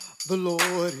 the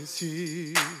Lord is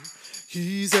here.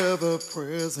 He's ever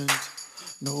present.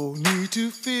 No need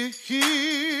to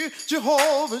fear.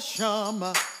 Jehovah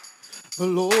Shammah, the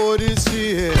Lord is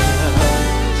here.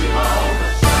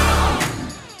 Jehovah Shammah,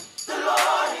 the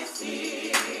Lord is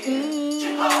here.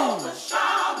 Jehovah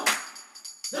Shammah,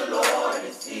 the Lord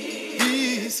is here.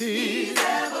 He's here. He's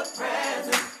ever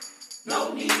present.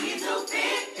 No need to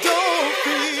fear. Don't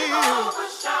fear. Jehovah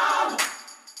Shammah,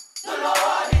 the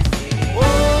Lord is here.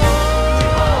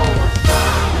 Oh.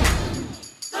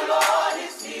 The Lord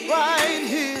is here. Right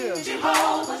here.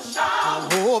 Jehovah Shammah,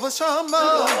 Jehovah Shammah,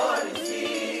 the Lord is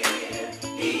here.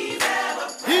 He's ever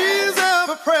present. He's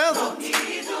ever present. No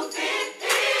need to fear.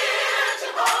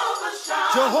 Jehovah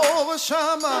Shammah, Jehovah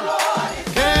Shammah, the Lord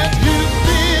is can't you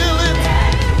feel it?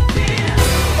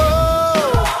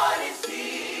 Oh, the Lord is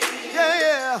here.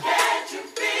 yeah, Can't you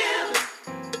feel it?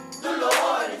 The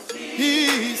Lord is here.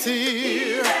 He's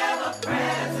here, Ever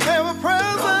present. ever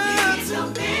present.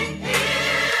 To be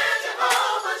here.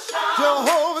 Jehovah Shammah,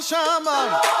 Jehovah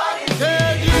Shammah, Lord is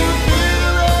can you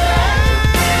feel it?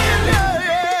 Yeah, the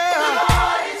yeah,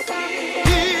 Lord is here.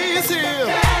 He's here.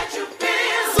 Can't you feel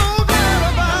it? So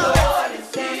glad about The it. Lord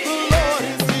is The here. Lord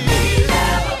is here.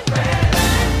 Ever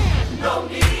present. No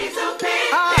need to be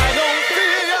I don't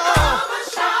fear. Jehovah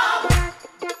Shammah,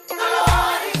 the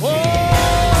Lord is Oh, here.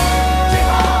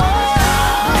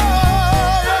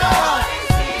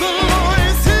 the Lord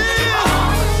is here.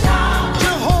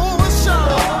 Jehovah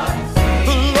Shammah,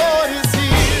 the Lord is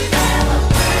here.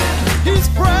 He's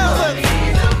present.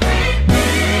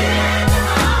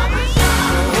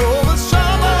 Jehovah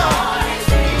Shammah,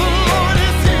 the Lord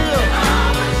is here.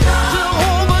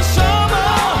 Jehovah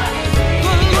Shammah,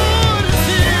 the Lord is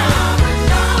here.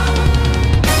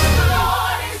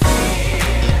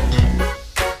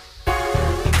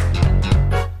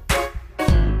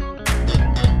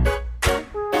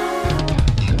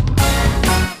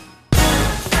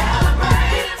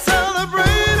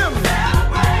 Celebrate Him,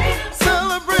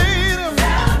 celebrate Him.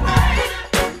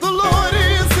 The Lord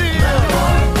is here.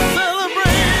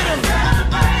 Celebrate Him,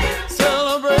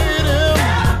 celebrate Him,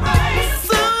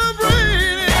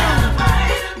 celebrate Him.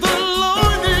 The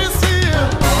Lord is here.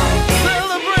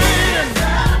 Celebrate Him,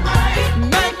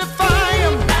 magnify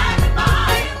Him,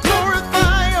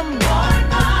 glorify Him.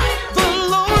 The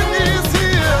Lord is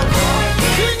here.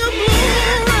 King of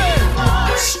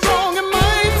glory, strong and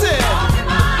mighty,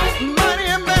 mighty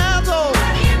in battle.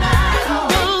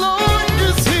 The Lord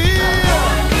is here.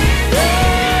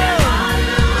 Yeah.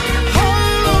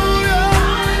 Hallelujah.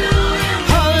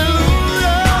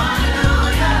 Hallelujah.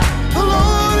 The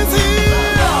Lord is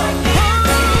here.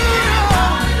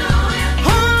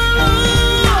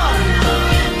 Hallelujah.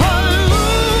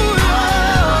 Hallelujah.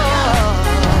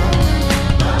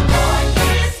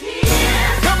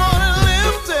 Come on and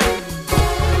lift Him.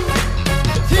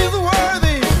 He's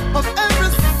worthy of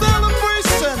every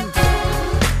celebration.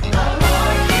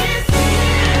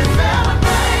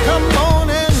 Come on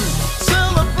and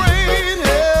celebrate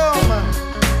Him.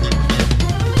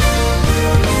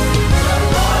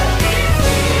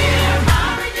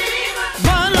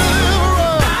 My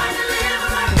deliverer,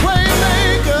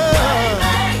 waymaker.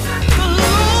 The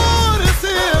Lord is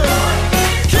here.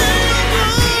 King of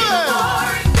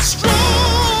glory,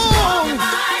 strong.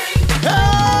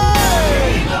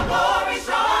 Hey.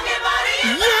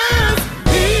 Yes,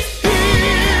 He's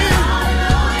here.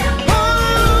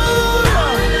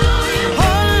 Hallelujah.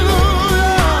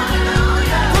 Hallelujah.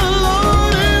 The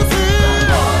Lord is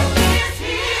here.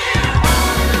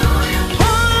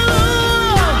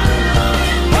 Hallelujah.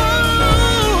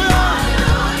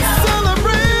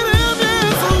 Celebrate Him.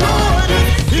 Yes, the Lord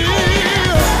is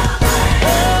here.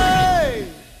 Hey.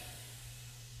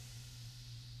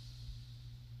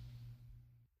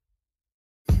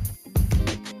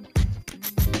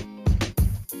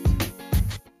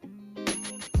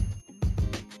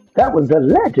 That was the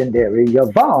legendary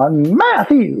Yvonne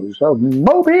Matthews of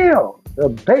Mobile, the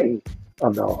Bay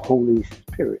of the Holy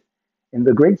Spirit in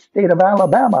the great state of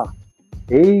Alabama.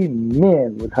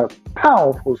 Amen. With her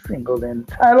powerful single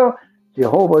entitled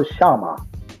Jehovah Shammah.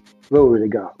 Glory to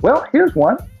God. Well, here's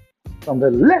one from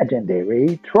the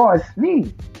legendary Troy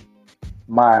Sneed.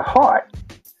 My heart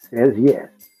says yes.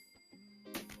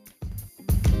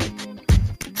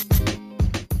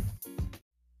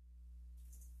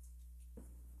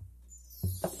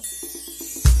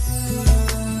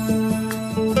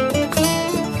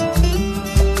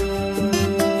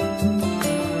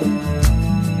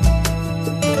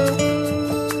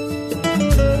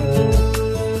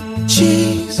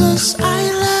 Jesus,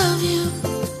 I love you.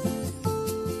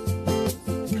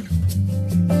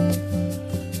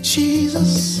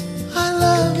 Jesus, I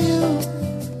love you.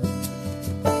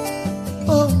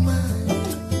 Oh my.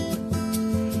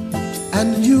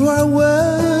 And you are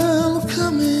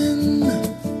welcome in.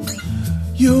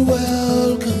 You're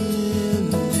welcome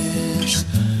in this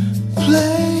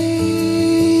place.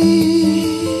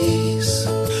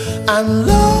 I'm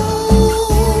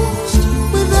lost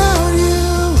without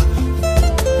you.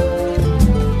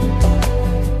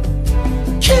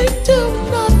 Can't do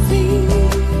nothing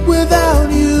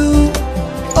without you.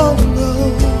 Oh no.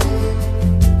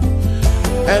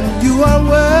 And you are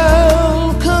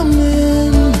welcome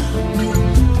in.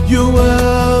 You're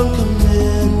welcome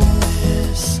in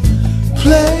this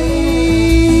place.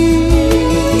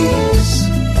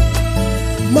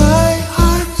 My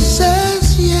heart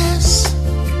says yes.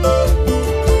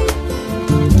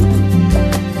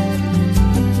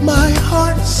 My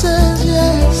heart says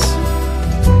yes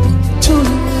to your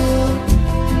will,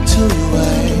 to your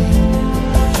way.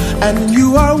 And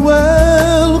you are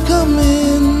welcome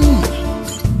in.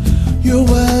 You're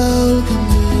welcome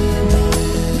in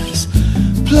this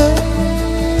place.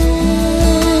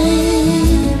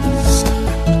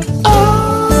 Oh,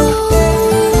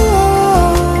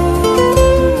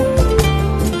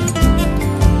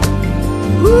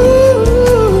 ooh,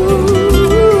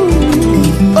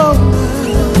 oh my,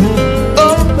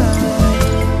 oh my.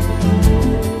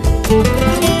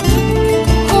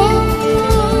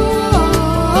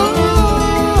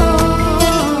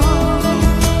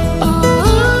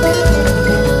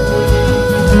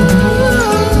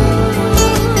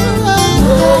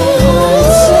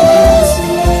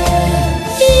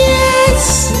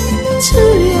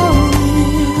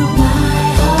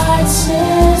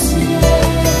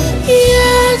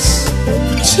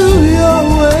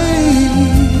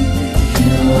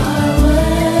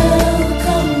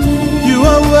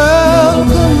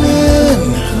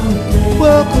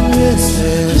 Welcome in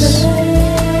this.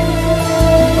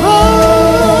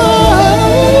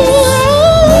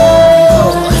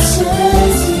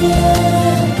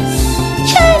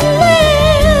 Can't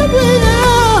live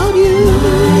without you.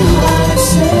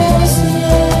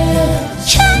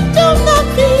 Can't do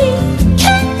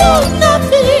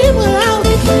nothing without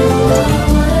you.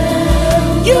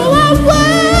 You are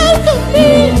welcome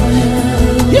in.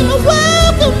 You're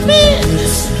welcome in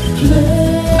this place.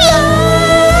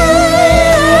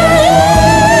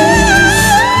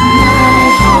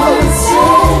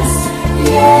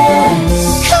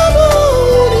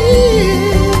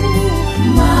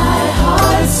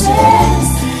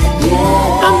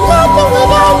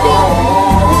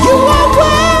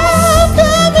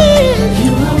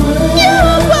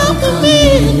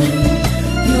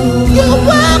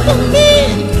 Welcome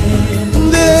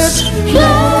in this place.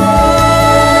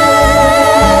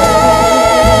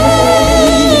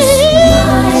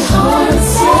 My heart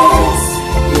says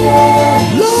yes.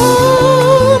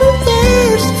 Lord, I'm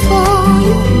thirsty for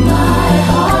you. My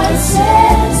heart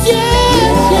says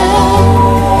yes, yes.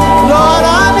 Lord,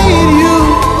 I need you.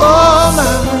 Oh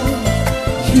my,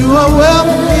 you are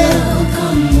welcome in.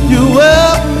 You're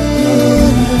welcome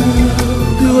in.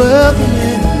 You're welcome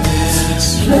in this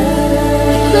place.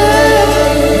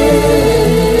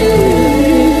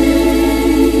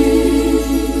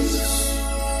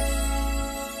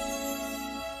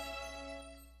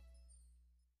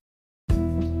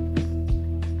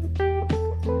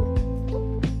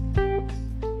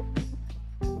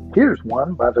 Here's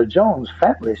one by the Jones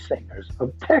Family Singers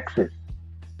of Texas,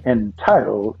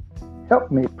 entitled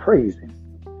Help Me Praise Him.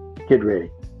 Get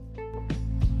ready.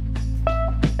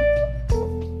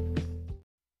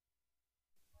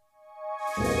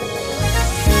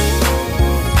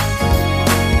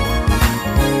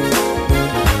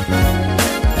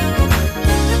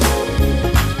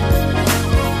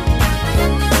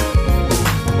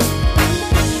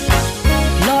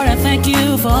 Lord, I thank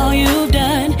you for all you've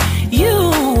done.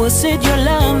 You sent your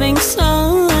loving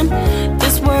son.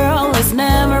 This world has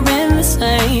never been the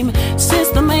same since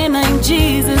the man named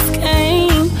Jesus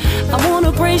came. I want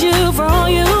to praise you for all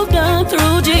you've done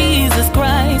through Jesus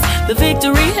Christ. The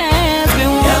victory has been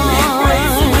won. Help me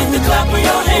praise him with the clap of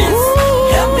your hands.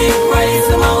 Ooh. Help me praise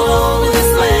him all over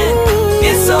this land.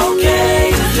 It's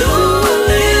okay to do a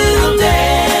little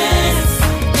dance.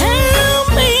 Help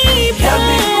me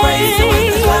praise him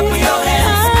with the clap of your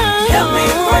hands. Help me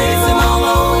praise him all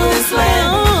over this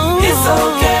land. It's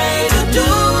okay to do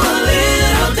a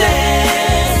little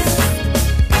dance.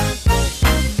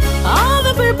 All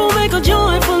the people make a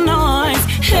joyful noise.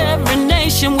 Every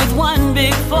nation with one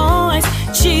big voice.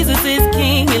 Jesus is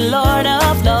King and Lord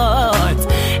of Lords.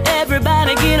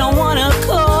 Everybody get on one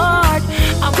accord.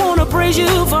 I want to praise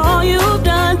you for all you've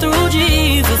done through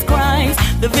Jesus Christ.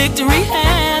 The victory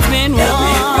has been won.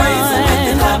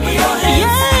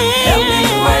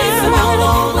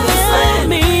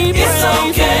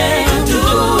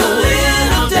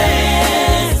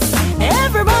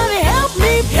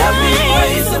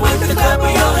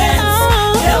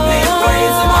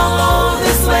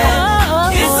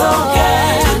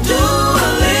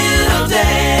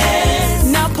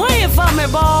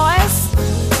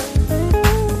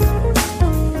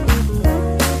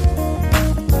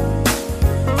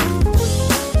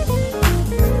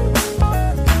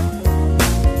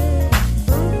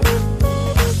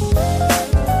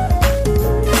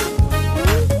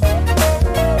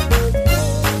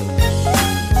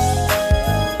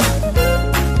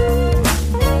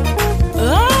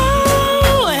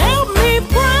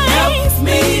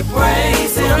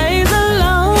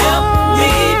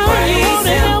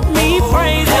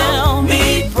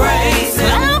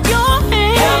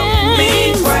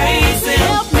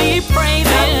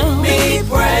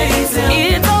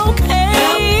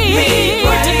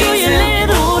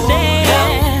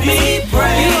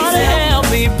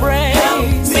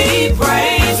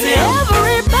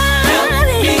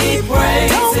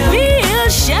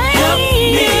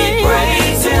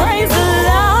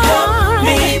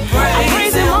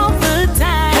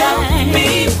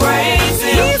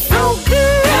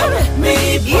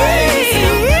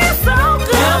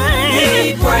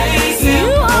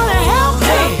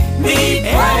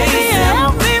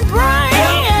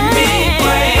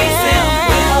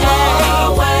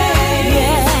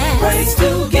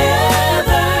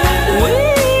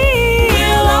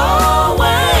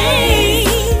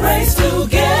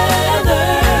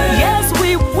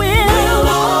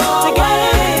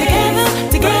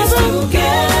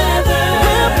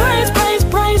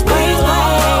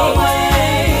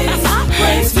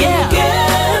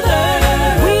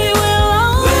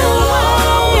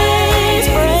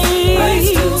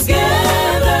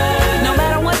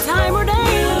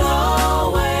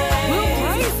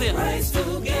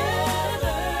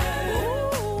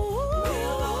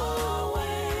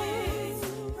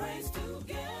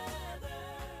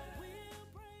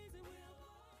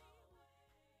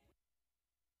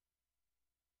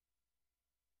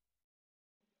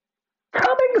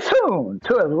 soon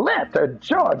to Atlanta,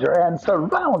 Georgia, and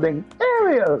surrounding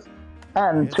areas,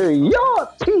 and to your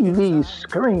TV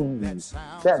screens.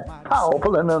 That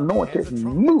powerful and anointed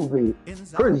movie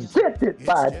presented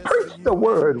by Preach the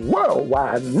Word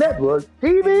Worldwide Network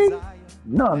TV,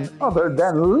 none other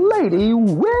than Lady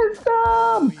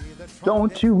Wisdom.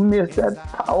 Don't you miss that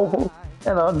powerful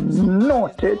and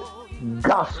anointed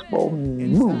gospel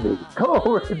movie.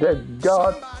 Glory to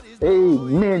God.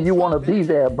 Amen. You want to be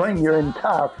there. Bring your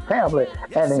entire family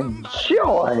and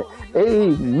enjoy,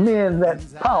 amen, that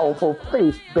powerful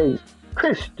faith-based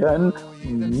Christian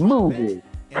movie.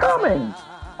 Coming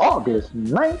August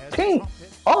 19th.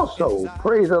 Also,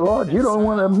 praise the Lord, you don't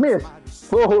want to miss,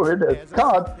 glory to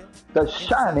God, the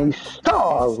Shining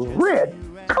Star Red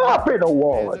Carpet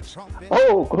Awards.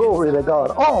 Oh, glory to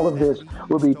God. All of this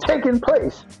will be taking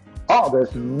place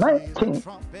August 19th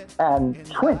and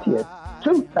 20th,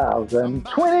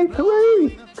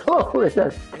 2023. Glory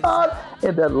to God,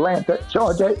 in the Atlanta,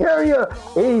 Georgia area.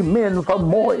 Amen. For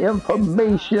more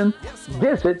information,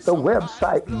 visit the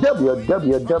website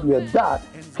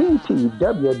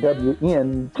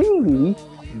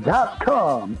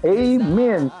www.ptwwntv.com.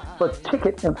 Amen. For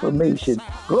ticket information.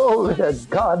 Glory to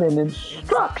God, and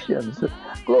instructions.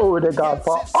 Glory to God,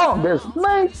 for August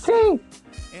 19th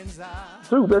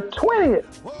through the 20th,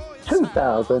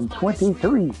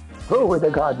 2023. Glory to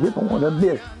God, you don't want to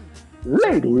miss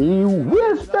Lady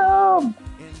Wisdom.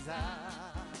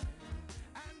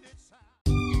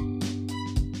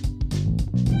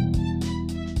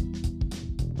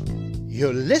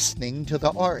 You're listening to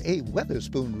the R.A.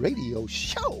 Weatherspoon Radio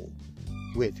Show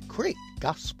with great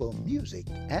gospel music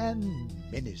and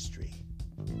ministry.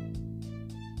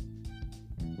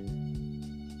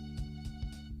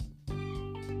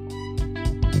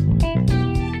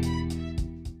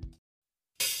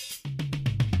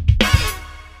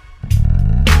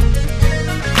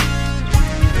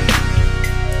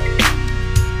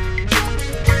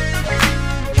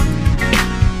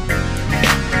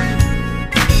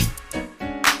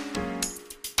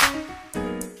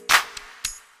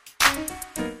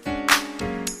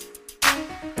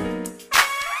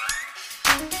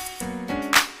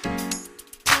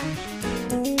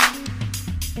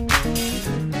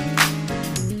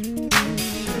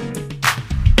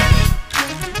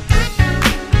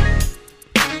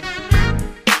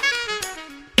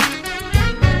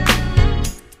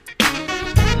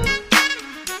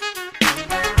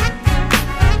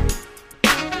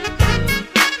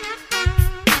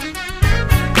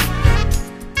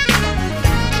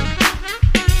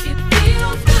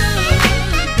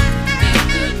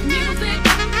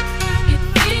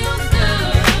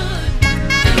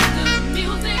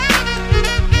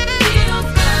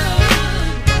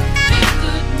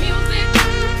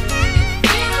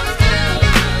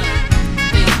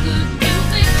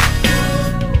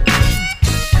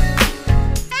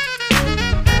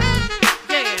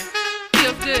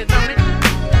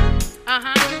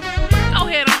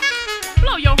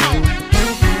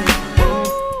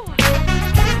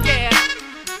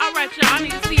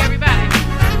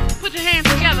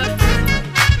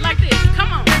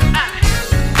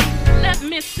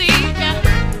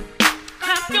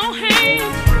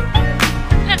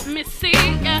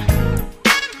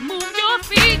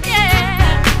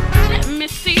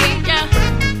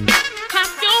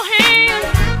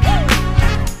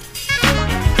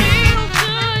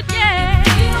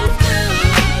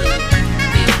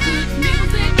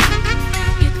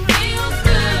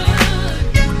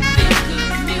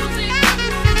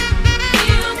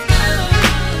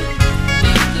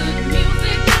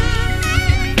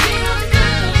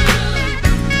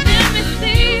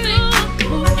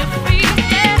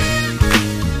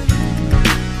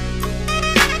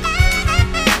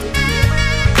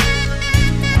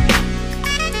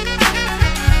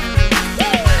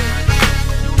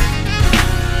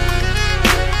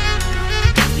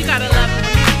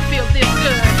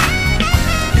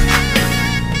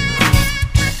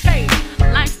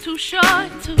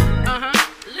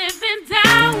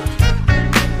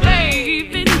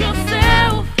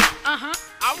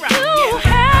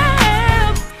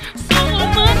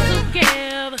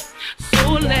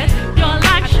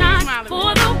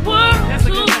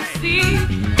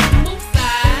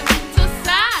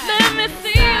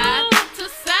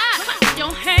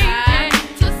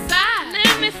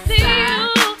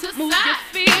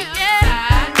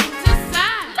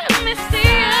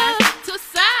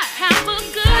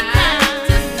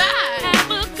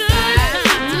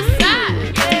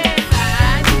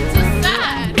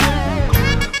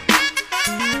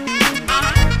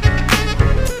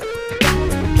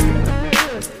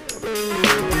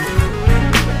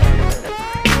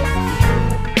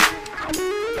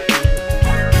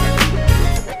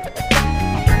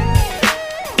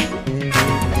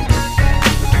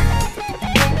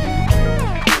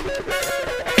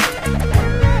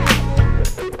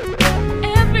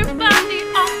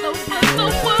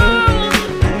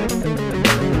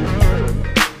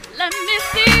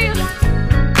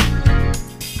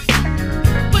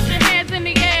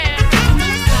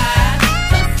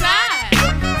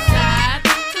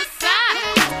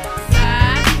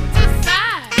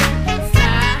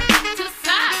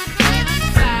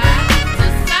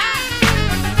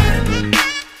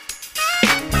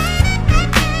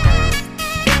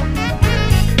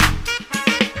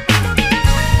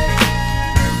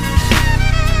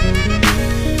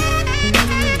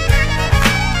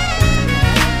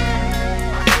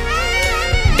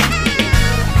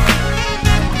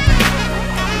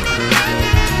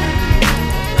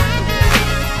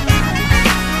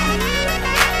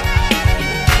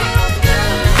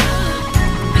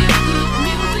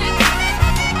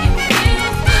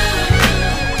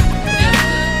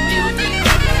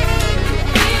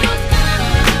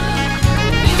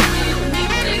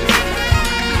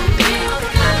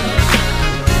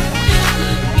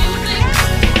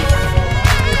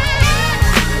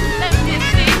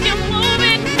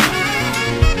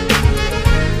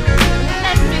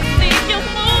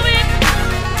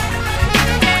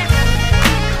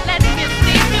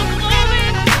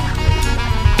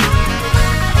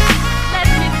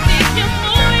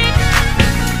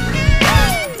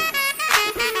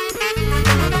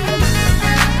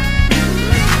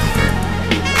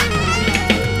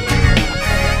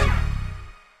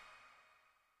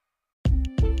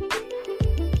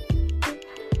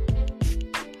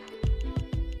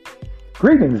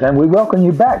 Greetings, and we welcome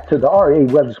you back to the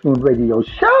R.A.Weatherspoon Radio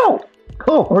Show.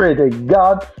 Glory to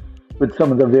God, with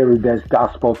some of the very best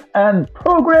gospel and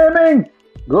programming.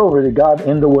 Glory to God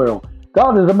in the world.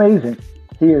 God is amazing.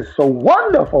 He is so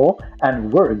wonderful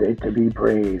and worthy to be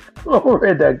praised.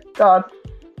 Glory to God.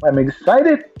 I'm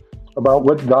excited about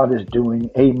what God is doing.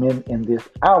 Amen. In this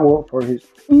hour for his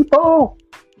people.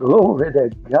 Glory to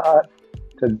God.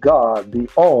 To God be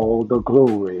all the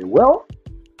glory. Well,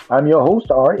 I'm your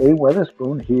host, R.A.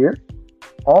 Weatherspoon, here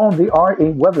on the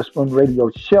R.A. Weatherspoon Radio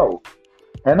Show.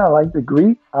 And I'd like to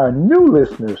greet our new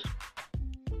listeners.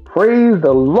 Praise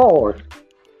the Lord.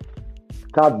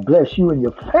 God bless you and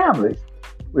your families.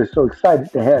 We're so excited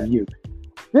to have you.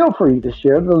 Feel free to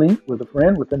share the link with a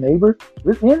friend, with a neighbor,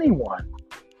 with anyone.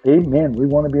 Amen. We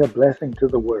want to be a blessing to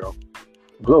the world.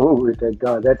 Glory to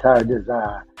God. That's our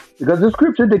desire. Because the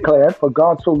scripture declared, for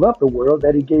God so loved the world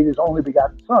that he gave his only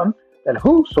begotten Son, that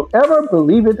whosoever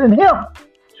believeth in him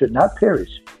should not perish,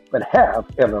 but have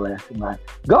everlasting life.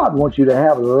 God wants you to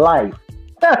have life,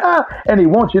 and he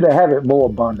wants you to have it more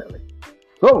abundantly.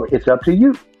 So it's up to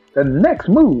you. The next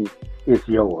move is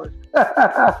yours.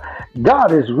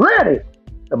 God is ready.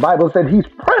 The Bible said he's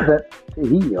present to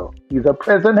heal. He's a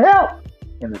present help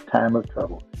in the time of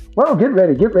trouble. Well, get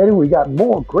ready, get ready. We got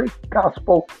more great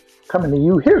gospel coming to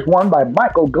you. Here's one by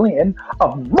Michael Glenn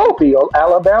of Mobile,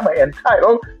 Alabama,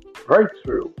 entitled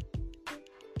Breakthrough.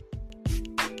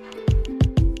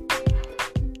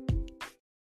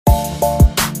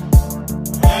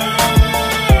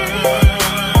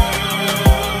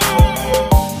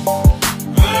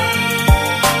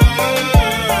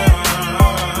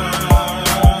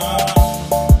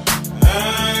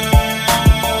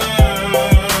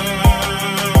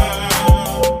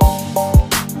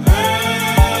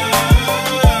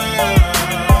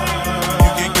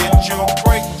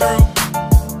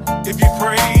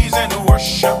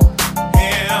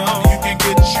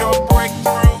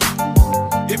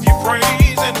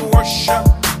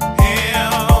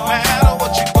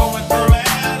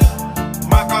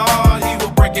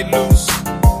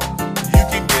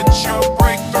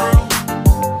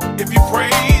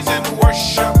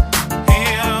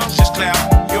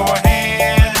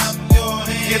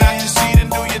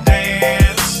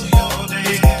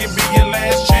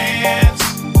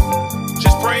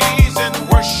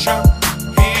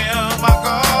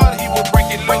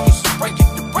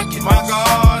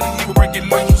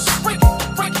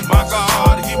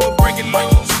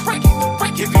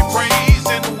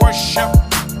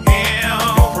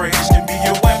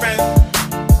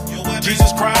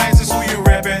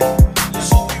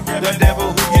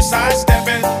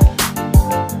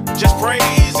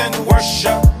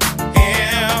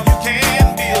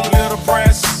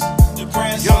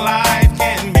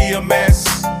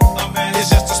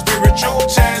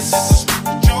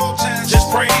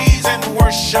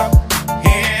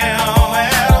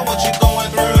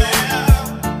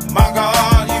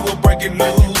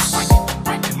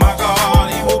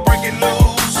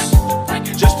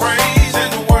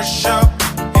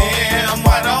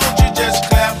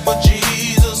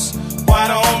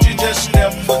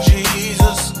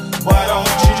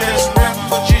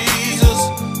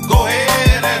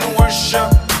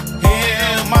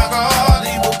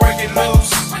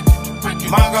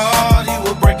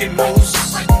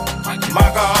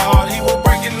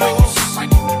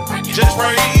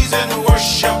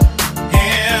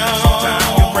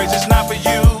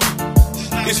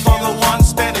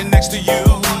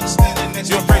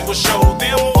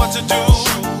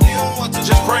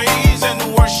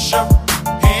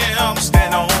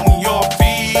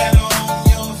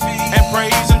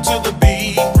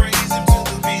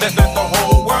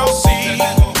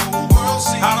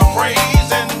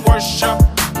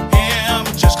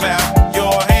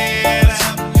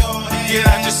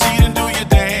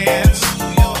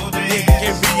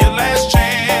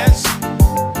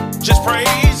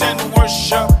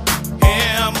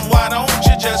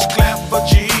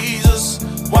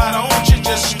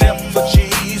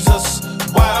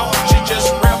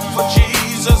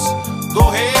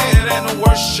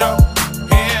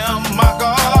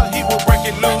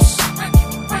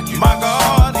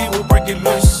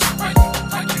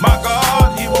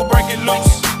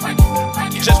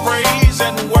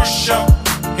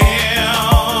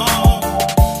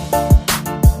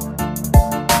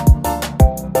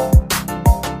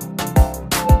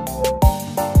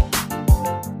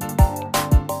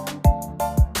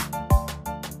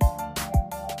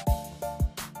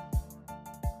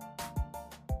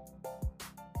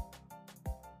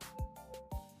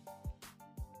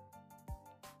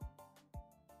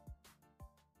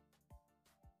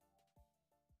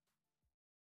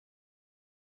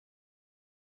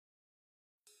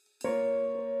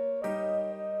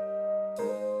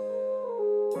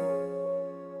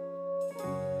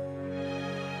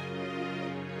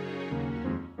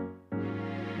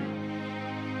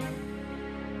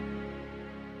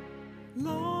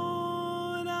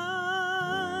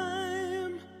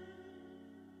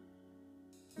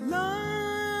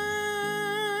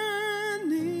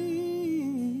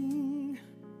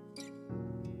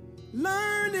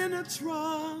 to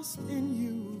trust in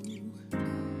you.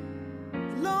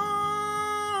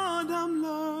 Lord, I'm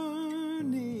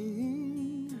learning.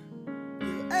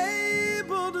 You're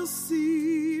able to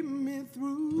see me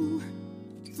through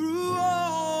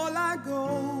all I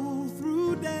go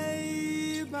through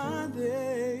day by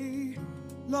day.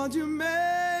 Lord, you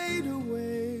made a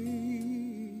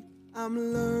way. I'm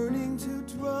learning to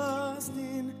trust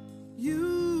in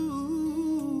you.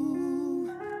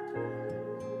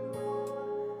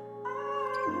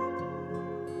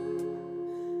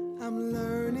 I'm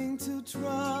learning to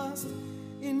trust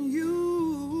in you,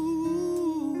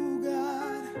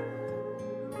 God.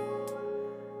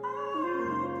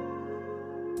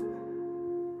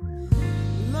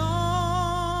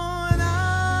 Lord, I'm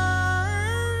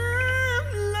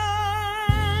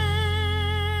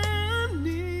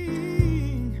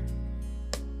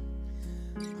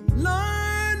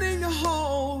learning to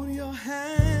hold your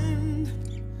hand.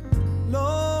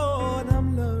 Lord,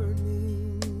 I'm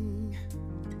learning.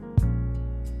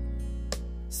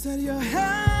 Said you're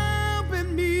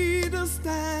helping me to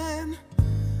stand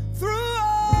through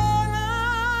all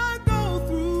I go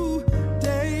through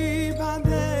day by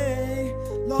day.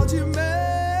 Lord, you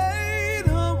made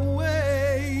a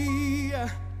way.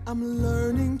 I'm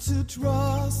learning to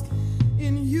trust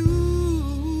in you.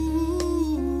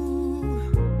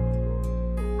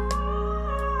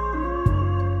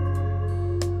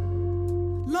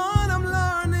 Lord, I'm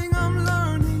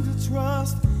learning to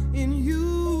trust in you.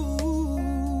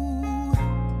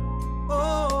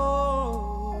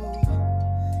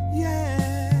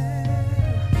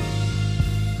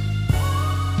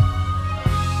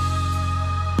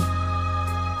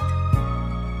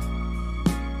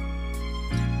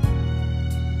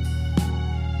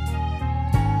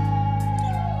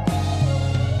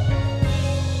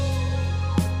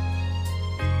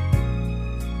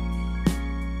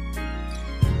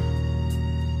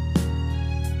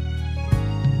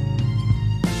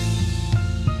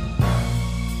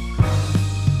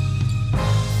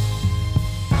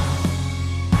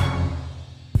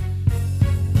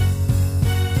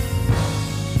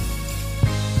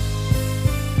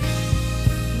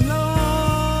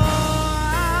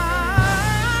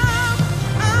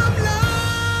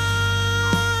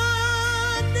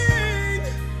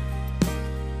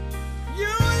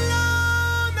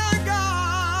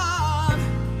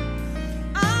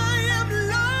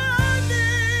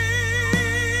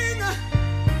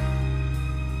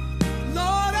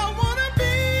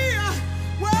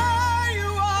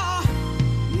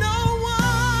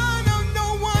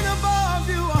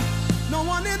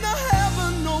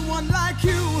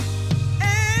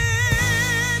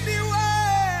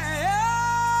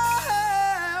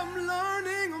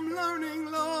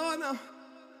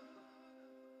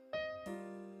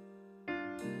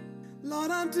 Lord,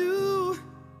 I do.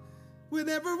 With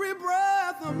every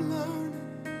breath, I'm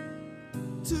learning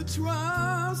to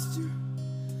trust you.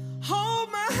 Hold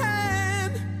my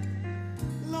hand.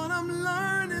 Lord, I'm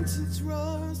learning to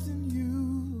trust in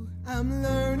you. I'm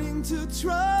learning to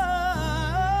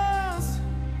trust.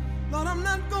 Lord, I'm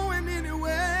not going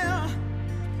anywhere.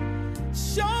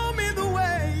 Show me the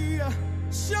way.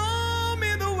 Show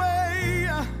me the way.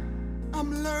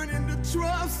 I'm learning to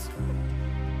trust.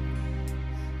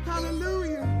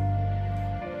 Hallelujah.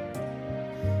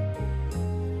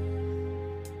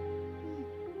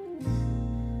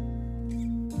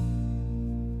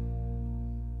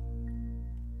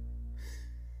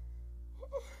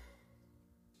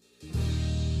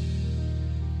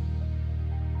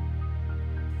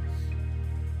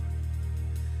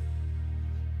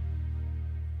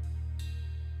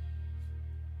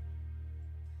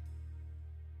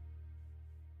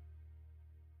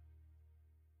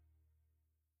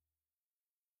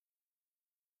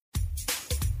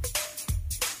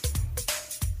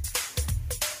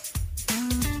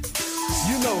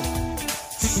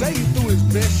 Satan threw his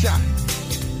best shot,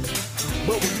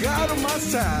 but with God on my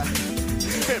side,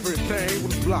 everything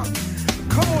was blocked.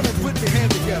 Come on and put your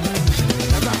hands together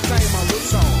as I sing my little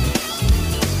song.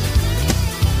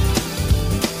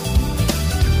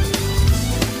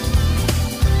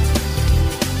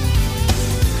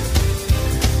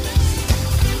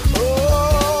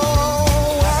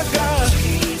 Oh, I got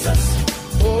Jesus,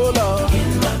 oh Lord,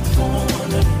 in my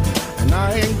corner, and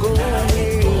I ain't going.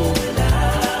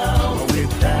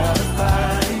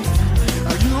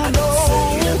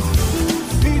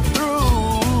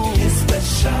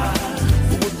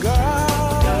 With God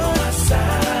on my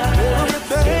side,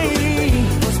 everything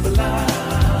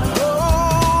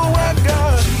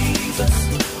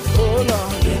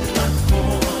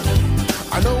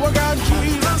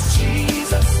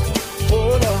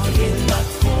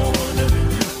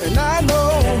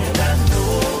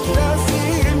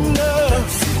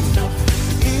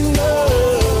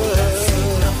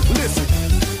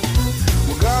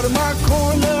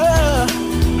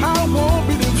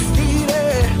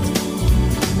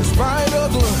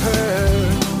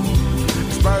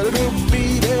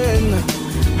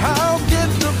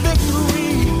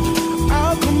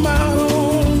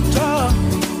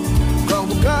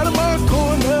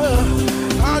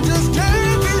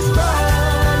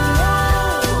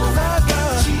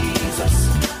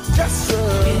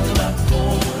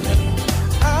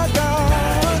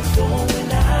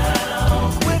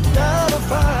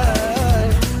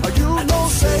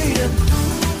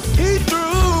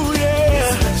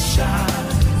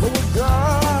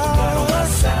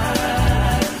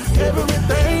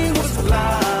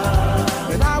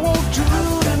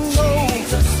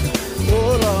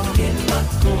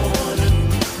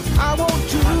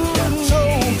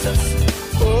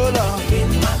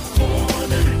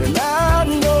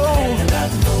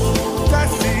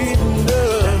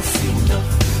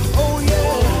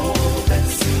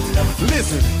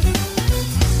Listen,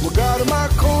 with God in my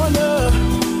corner,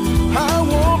 I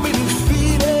won't be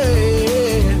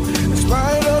defeated. In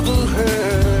spite of the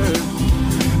hurt,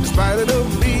 in spite of the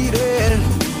beating,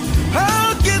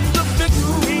 I'll get the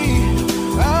victory.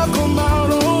 I'll come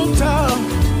out on top.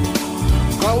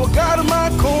 Cause with God in my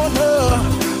corner,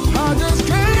 I just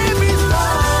can't be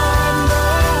stopped.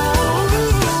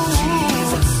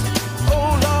 Jesus,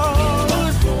 oh Lord,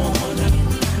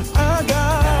 I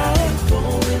got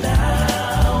going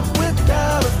out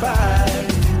without a fight.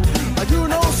 You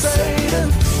know Satan,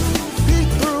 he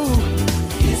threw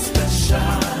his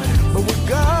special, but with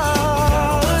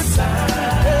God,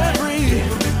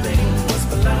 everything was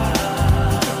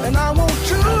blind. And I want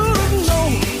you to know,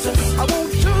 I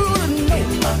want you to know,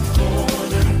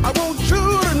 I want you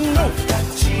to know that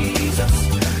Jesus,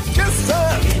 yes sir,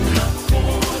 in my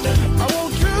corner. I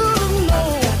want you to know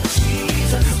that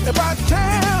Jesus, if I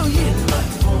tell you, in my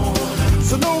corner.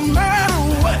 So no matter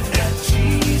what, that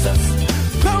Jesus,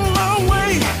 come my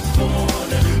way,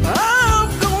 I'm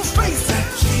gonna face it.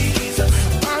 Jesus,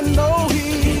 I know He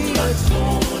is.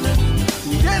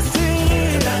 Yes, He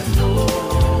is.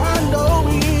 I know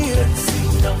He is.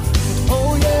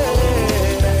 Oh yeah.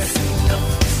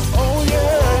 Oh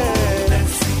yeah.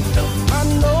 I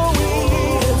know He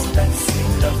is.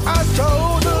 I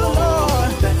told the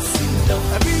Lord,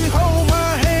 if He hold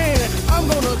my hand, I'm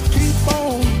gonna keep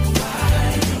on.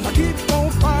 I keep on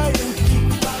fighting.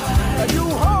 If you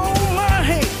hold my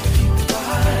hand,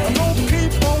 I'm gonna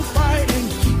keep on fighting.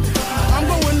 I'm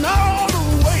going all the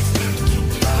way.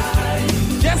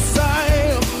 Yes, I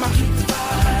am.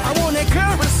 I want to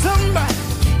encourage somebody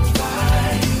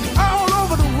all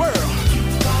over the world.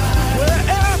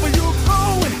 Wherever you're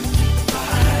going,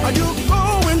 are you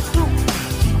going through?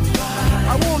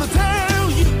 I want to tell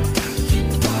you,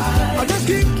 I just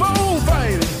keep on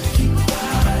fighting.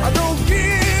 I don't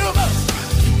give up.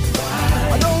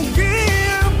 I don't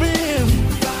give in.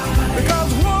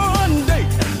 Because one day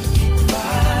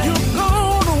you're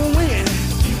gonna win.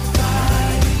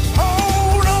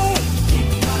 Hold on.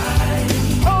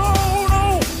 Hold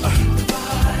on.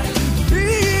 Be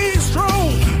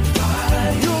strong.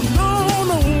 You're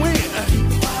gonna win.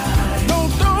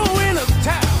 Don't throw in a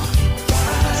towel.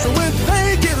 So when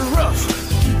things get rough,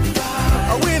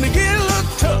 or when it get a little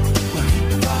tough,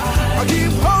 I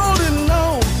keep holding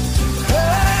on.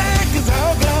 Hey, 'cause I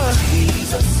got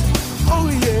Jesus. Oh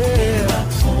yeah.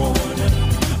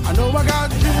 I know I got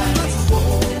Jesus.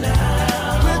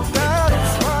 Without a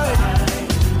fight.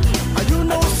 You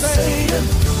know Satan,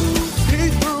 he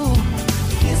threw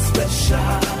his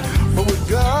special. But with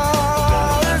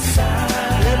God,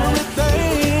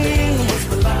 everything was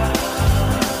blind.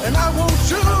 And I want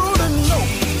you to know,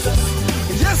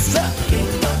 yes sir,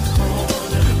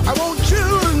 I want you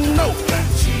to know that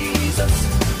Jesus,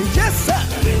 yes sir,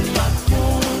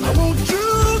 I want you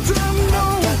to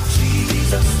know that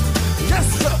Jesus, yes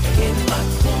sir,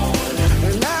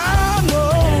 and I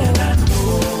know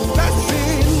that's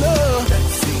enough.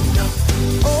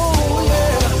 Oh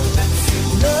yeah,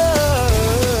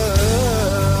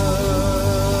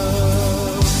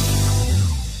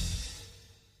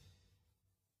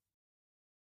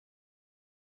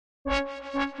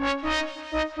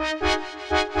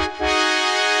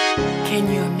 Can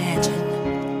you imagine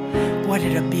what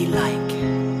it'll be like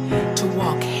to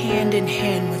walk hand in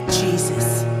hand with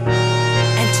Jesus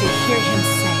and to hear Him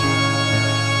say,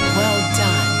 "Well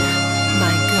done,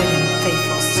 my good and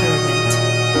faithful servant."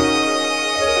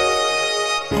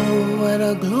 Oh, what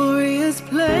a glorious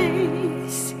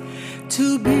place to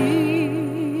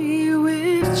be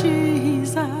with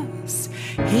Jesus.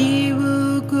 He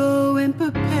will go and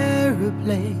prepare a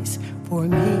place for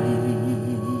me.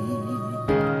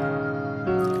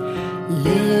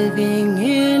 Living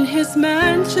in His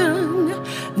mansion,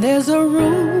 there's a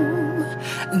room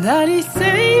that He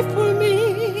saved for me.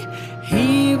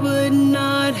 He would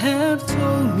not have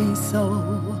told me so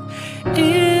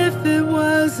if it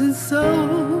wasn't so.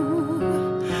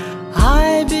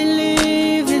 I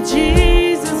believe that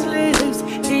Jesus lives.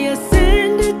 He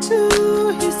ascended to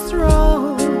His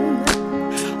throne,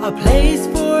 a place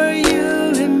for you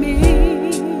and me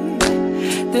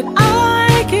that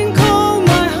I can call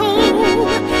my home.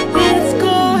 Let's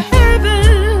go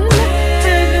heaven,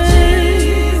 heaven,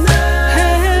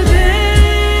 heaven.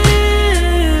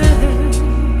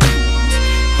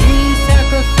 He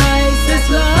sacrificed His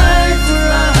life for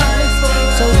us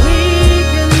so we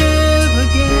can live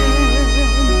again.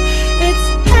 It's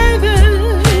heaven,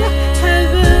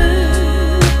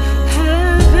 heaven,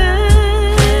 heaven.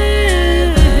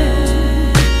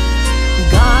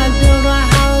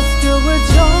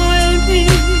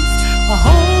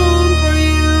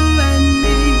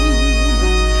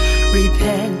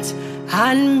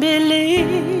 unbelief,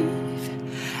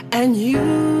 and you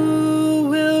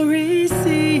will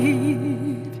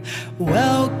receive.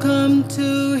 Welcome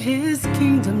to his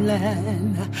kingdom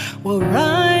land, where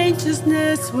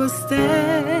righteousness will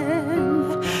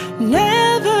stand.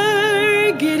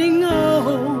 Never getting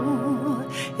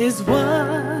old is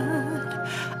what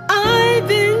I've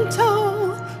been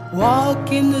told.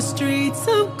 Walk in the streets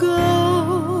of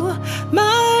gold,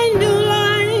 my new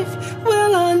life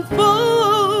will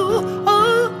unfold.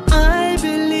 Oh, I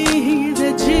believe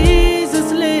that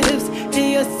Jesus lives.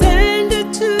 He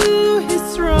ascended to his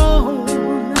throne,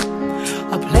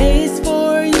 a place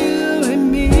for you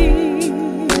and me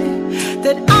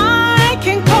that I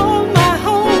can call my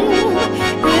home.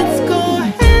 It's called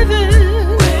heaven,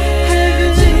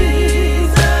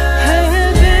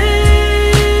 heaven.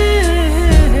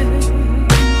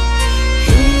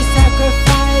 He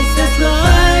sacrificed his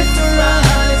life for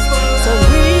us so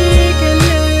we can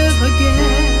live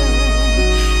again.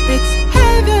 It's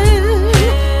heaven,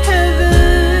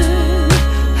 heaven,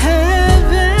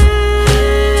 heaven.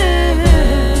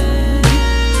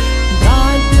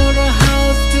 God built a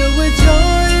house filled with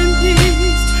joy and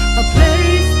peace, a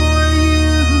place for you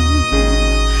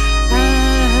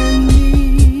and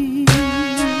me.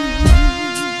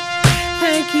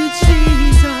 Thank you,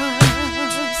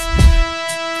 Jesus.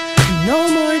 No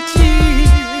more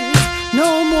tears, no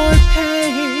more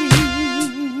pain.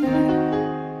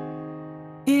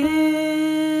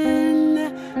 In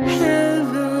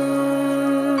heaven.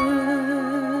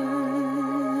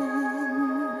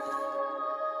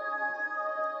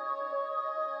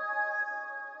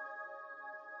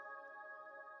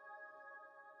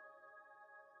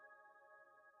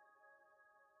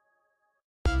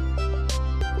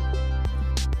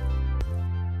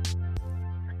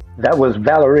 That was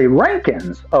Valerie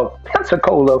Rankins of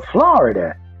Pensacola,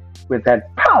 Florida, with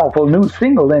that powerful new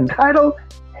single entitled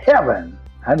Heaven.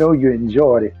 I know you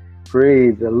enjoyed it.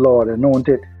 Praise the Lord,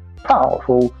 anointed,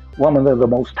 powerful woman of the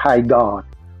Most High God.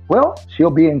 Well, she'll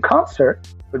be in concert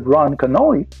with Ron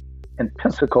Canoli in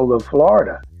Pensacola,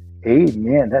 Florida.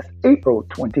 Amen. That's April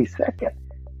 22nd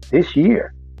this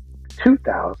year,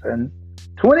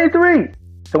 2023.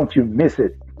 Don't you miss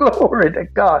it. Glory to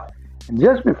God. And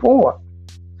just before,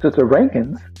 Sister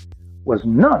Rankins was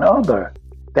none other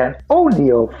than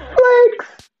O'Neal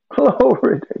Flakes.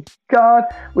 Glory to God,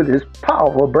 with his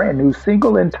powerful brand new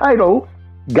single entitled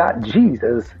Got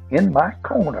Jesus in My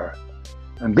Corner.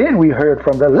 And then we heard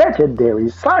from the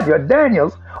legendary Sonia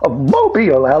Daniels of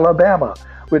Mobile, Alabama,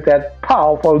 with that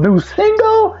powerful new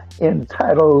single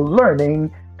entitled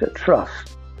Learning to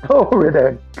Trust. Glory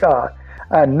to God.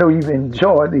 I know you've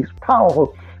enjoyed these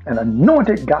powerful and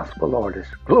anointed gospel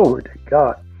artists. Glory to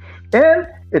God. And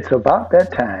it's about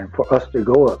that time for us to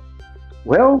go up.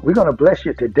 Well, we're going to bless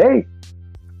you today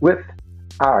with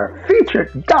our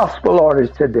featured gospel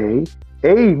artist today.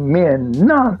 Amen.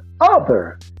 None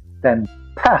other than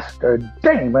Pastor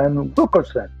Damon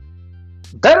Wilkerson,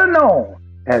 better known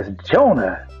as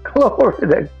Jonah. Glory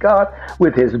to God,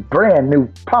 with his brand new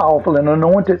powerful and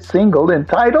anointed single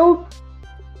entitled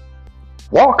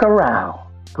Walk Around.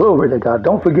 Glory to God.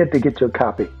 Don't forget to get your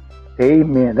copy.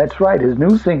 Amen. That's right. His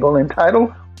new single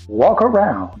entitled Walk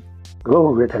Around.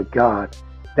 Glory to God.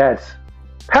 That's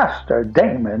Pastor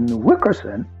Damon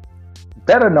Wilkerson,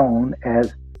 better known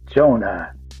as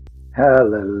Jonah.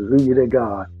 Hallelujah to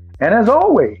God. And as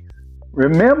always,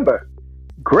 remember,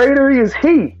 greater is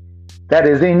he that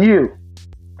is in you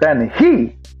than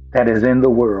he that is in the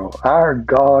world. Our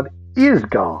God is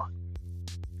God.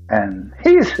 And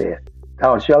he said,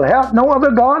 thou shalt have no other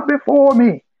God before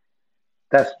me.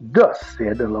 That's thus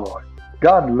said the Lord.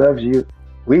 God loves you.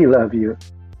 We love you.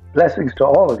 Blessings to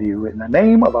all of you. In the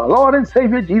name of our Lord and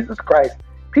Savior Jesus Christ,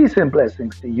 peace and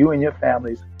blessings to you and your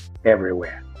families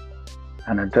everywhere.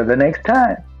 And until the next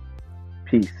time,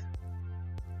 peace.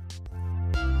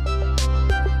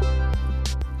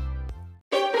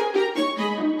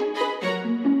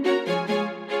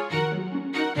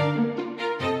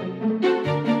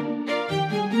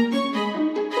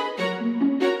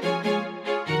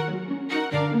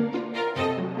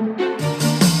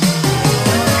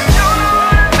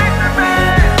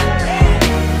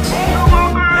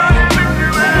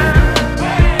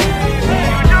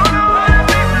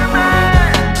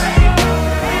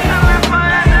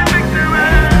 My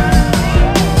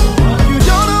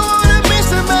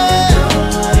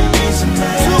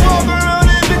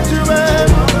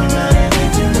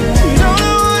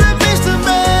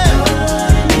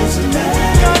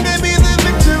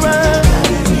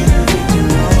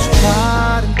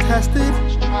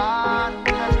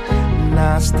and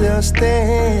I still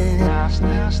stand,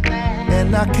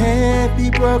 and I can't be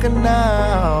broken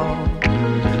now.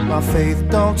 My faith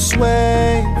don't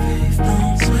sway,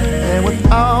 and with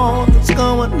all that's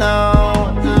going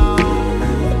on,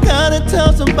 I gotta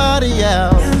tell somebody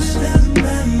else.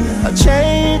 A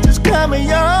change is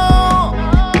coming on.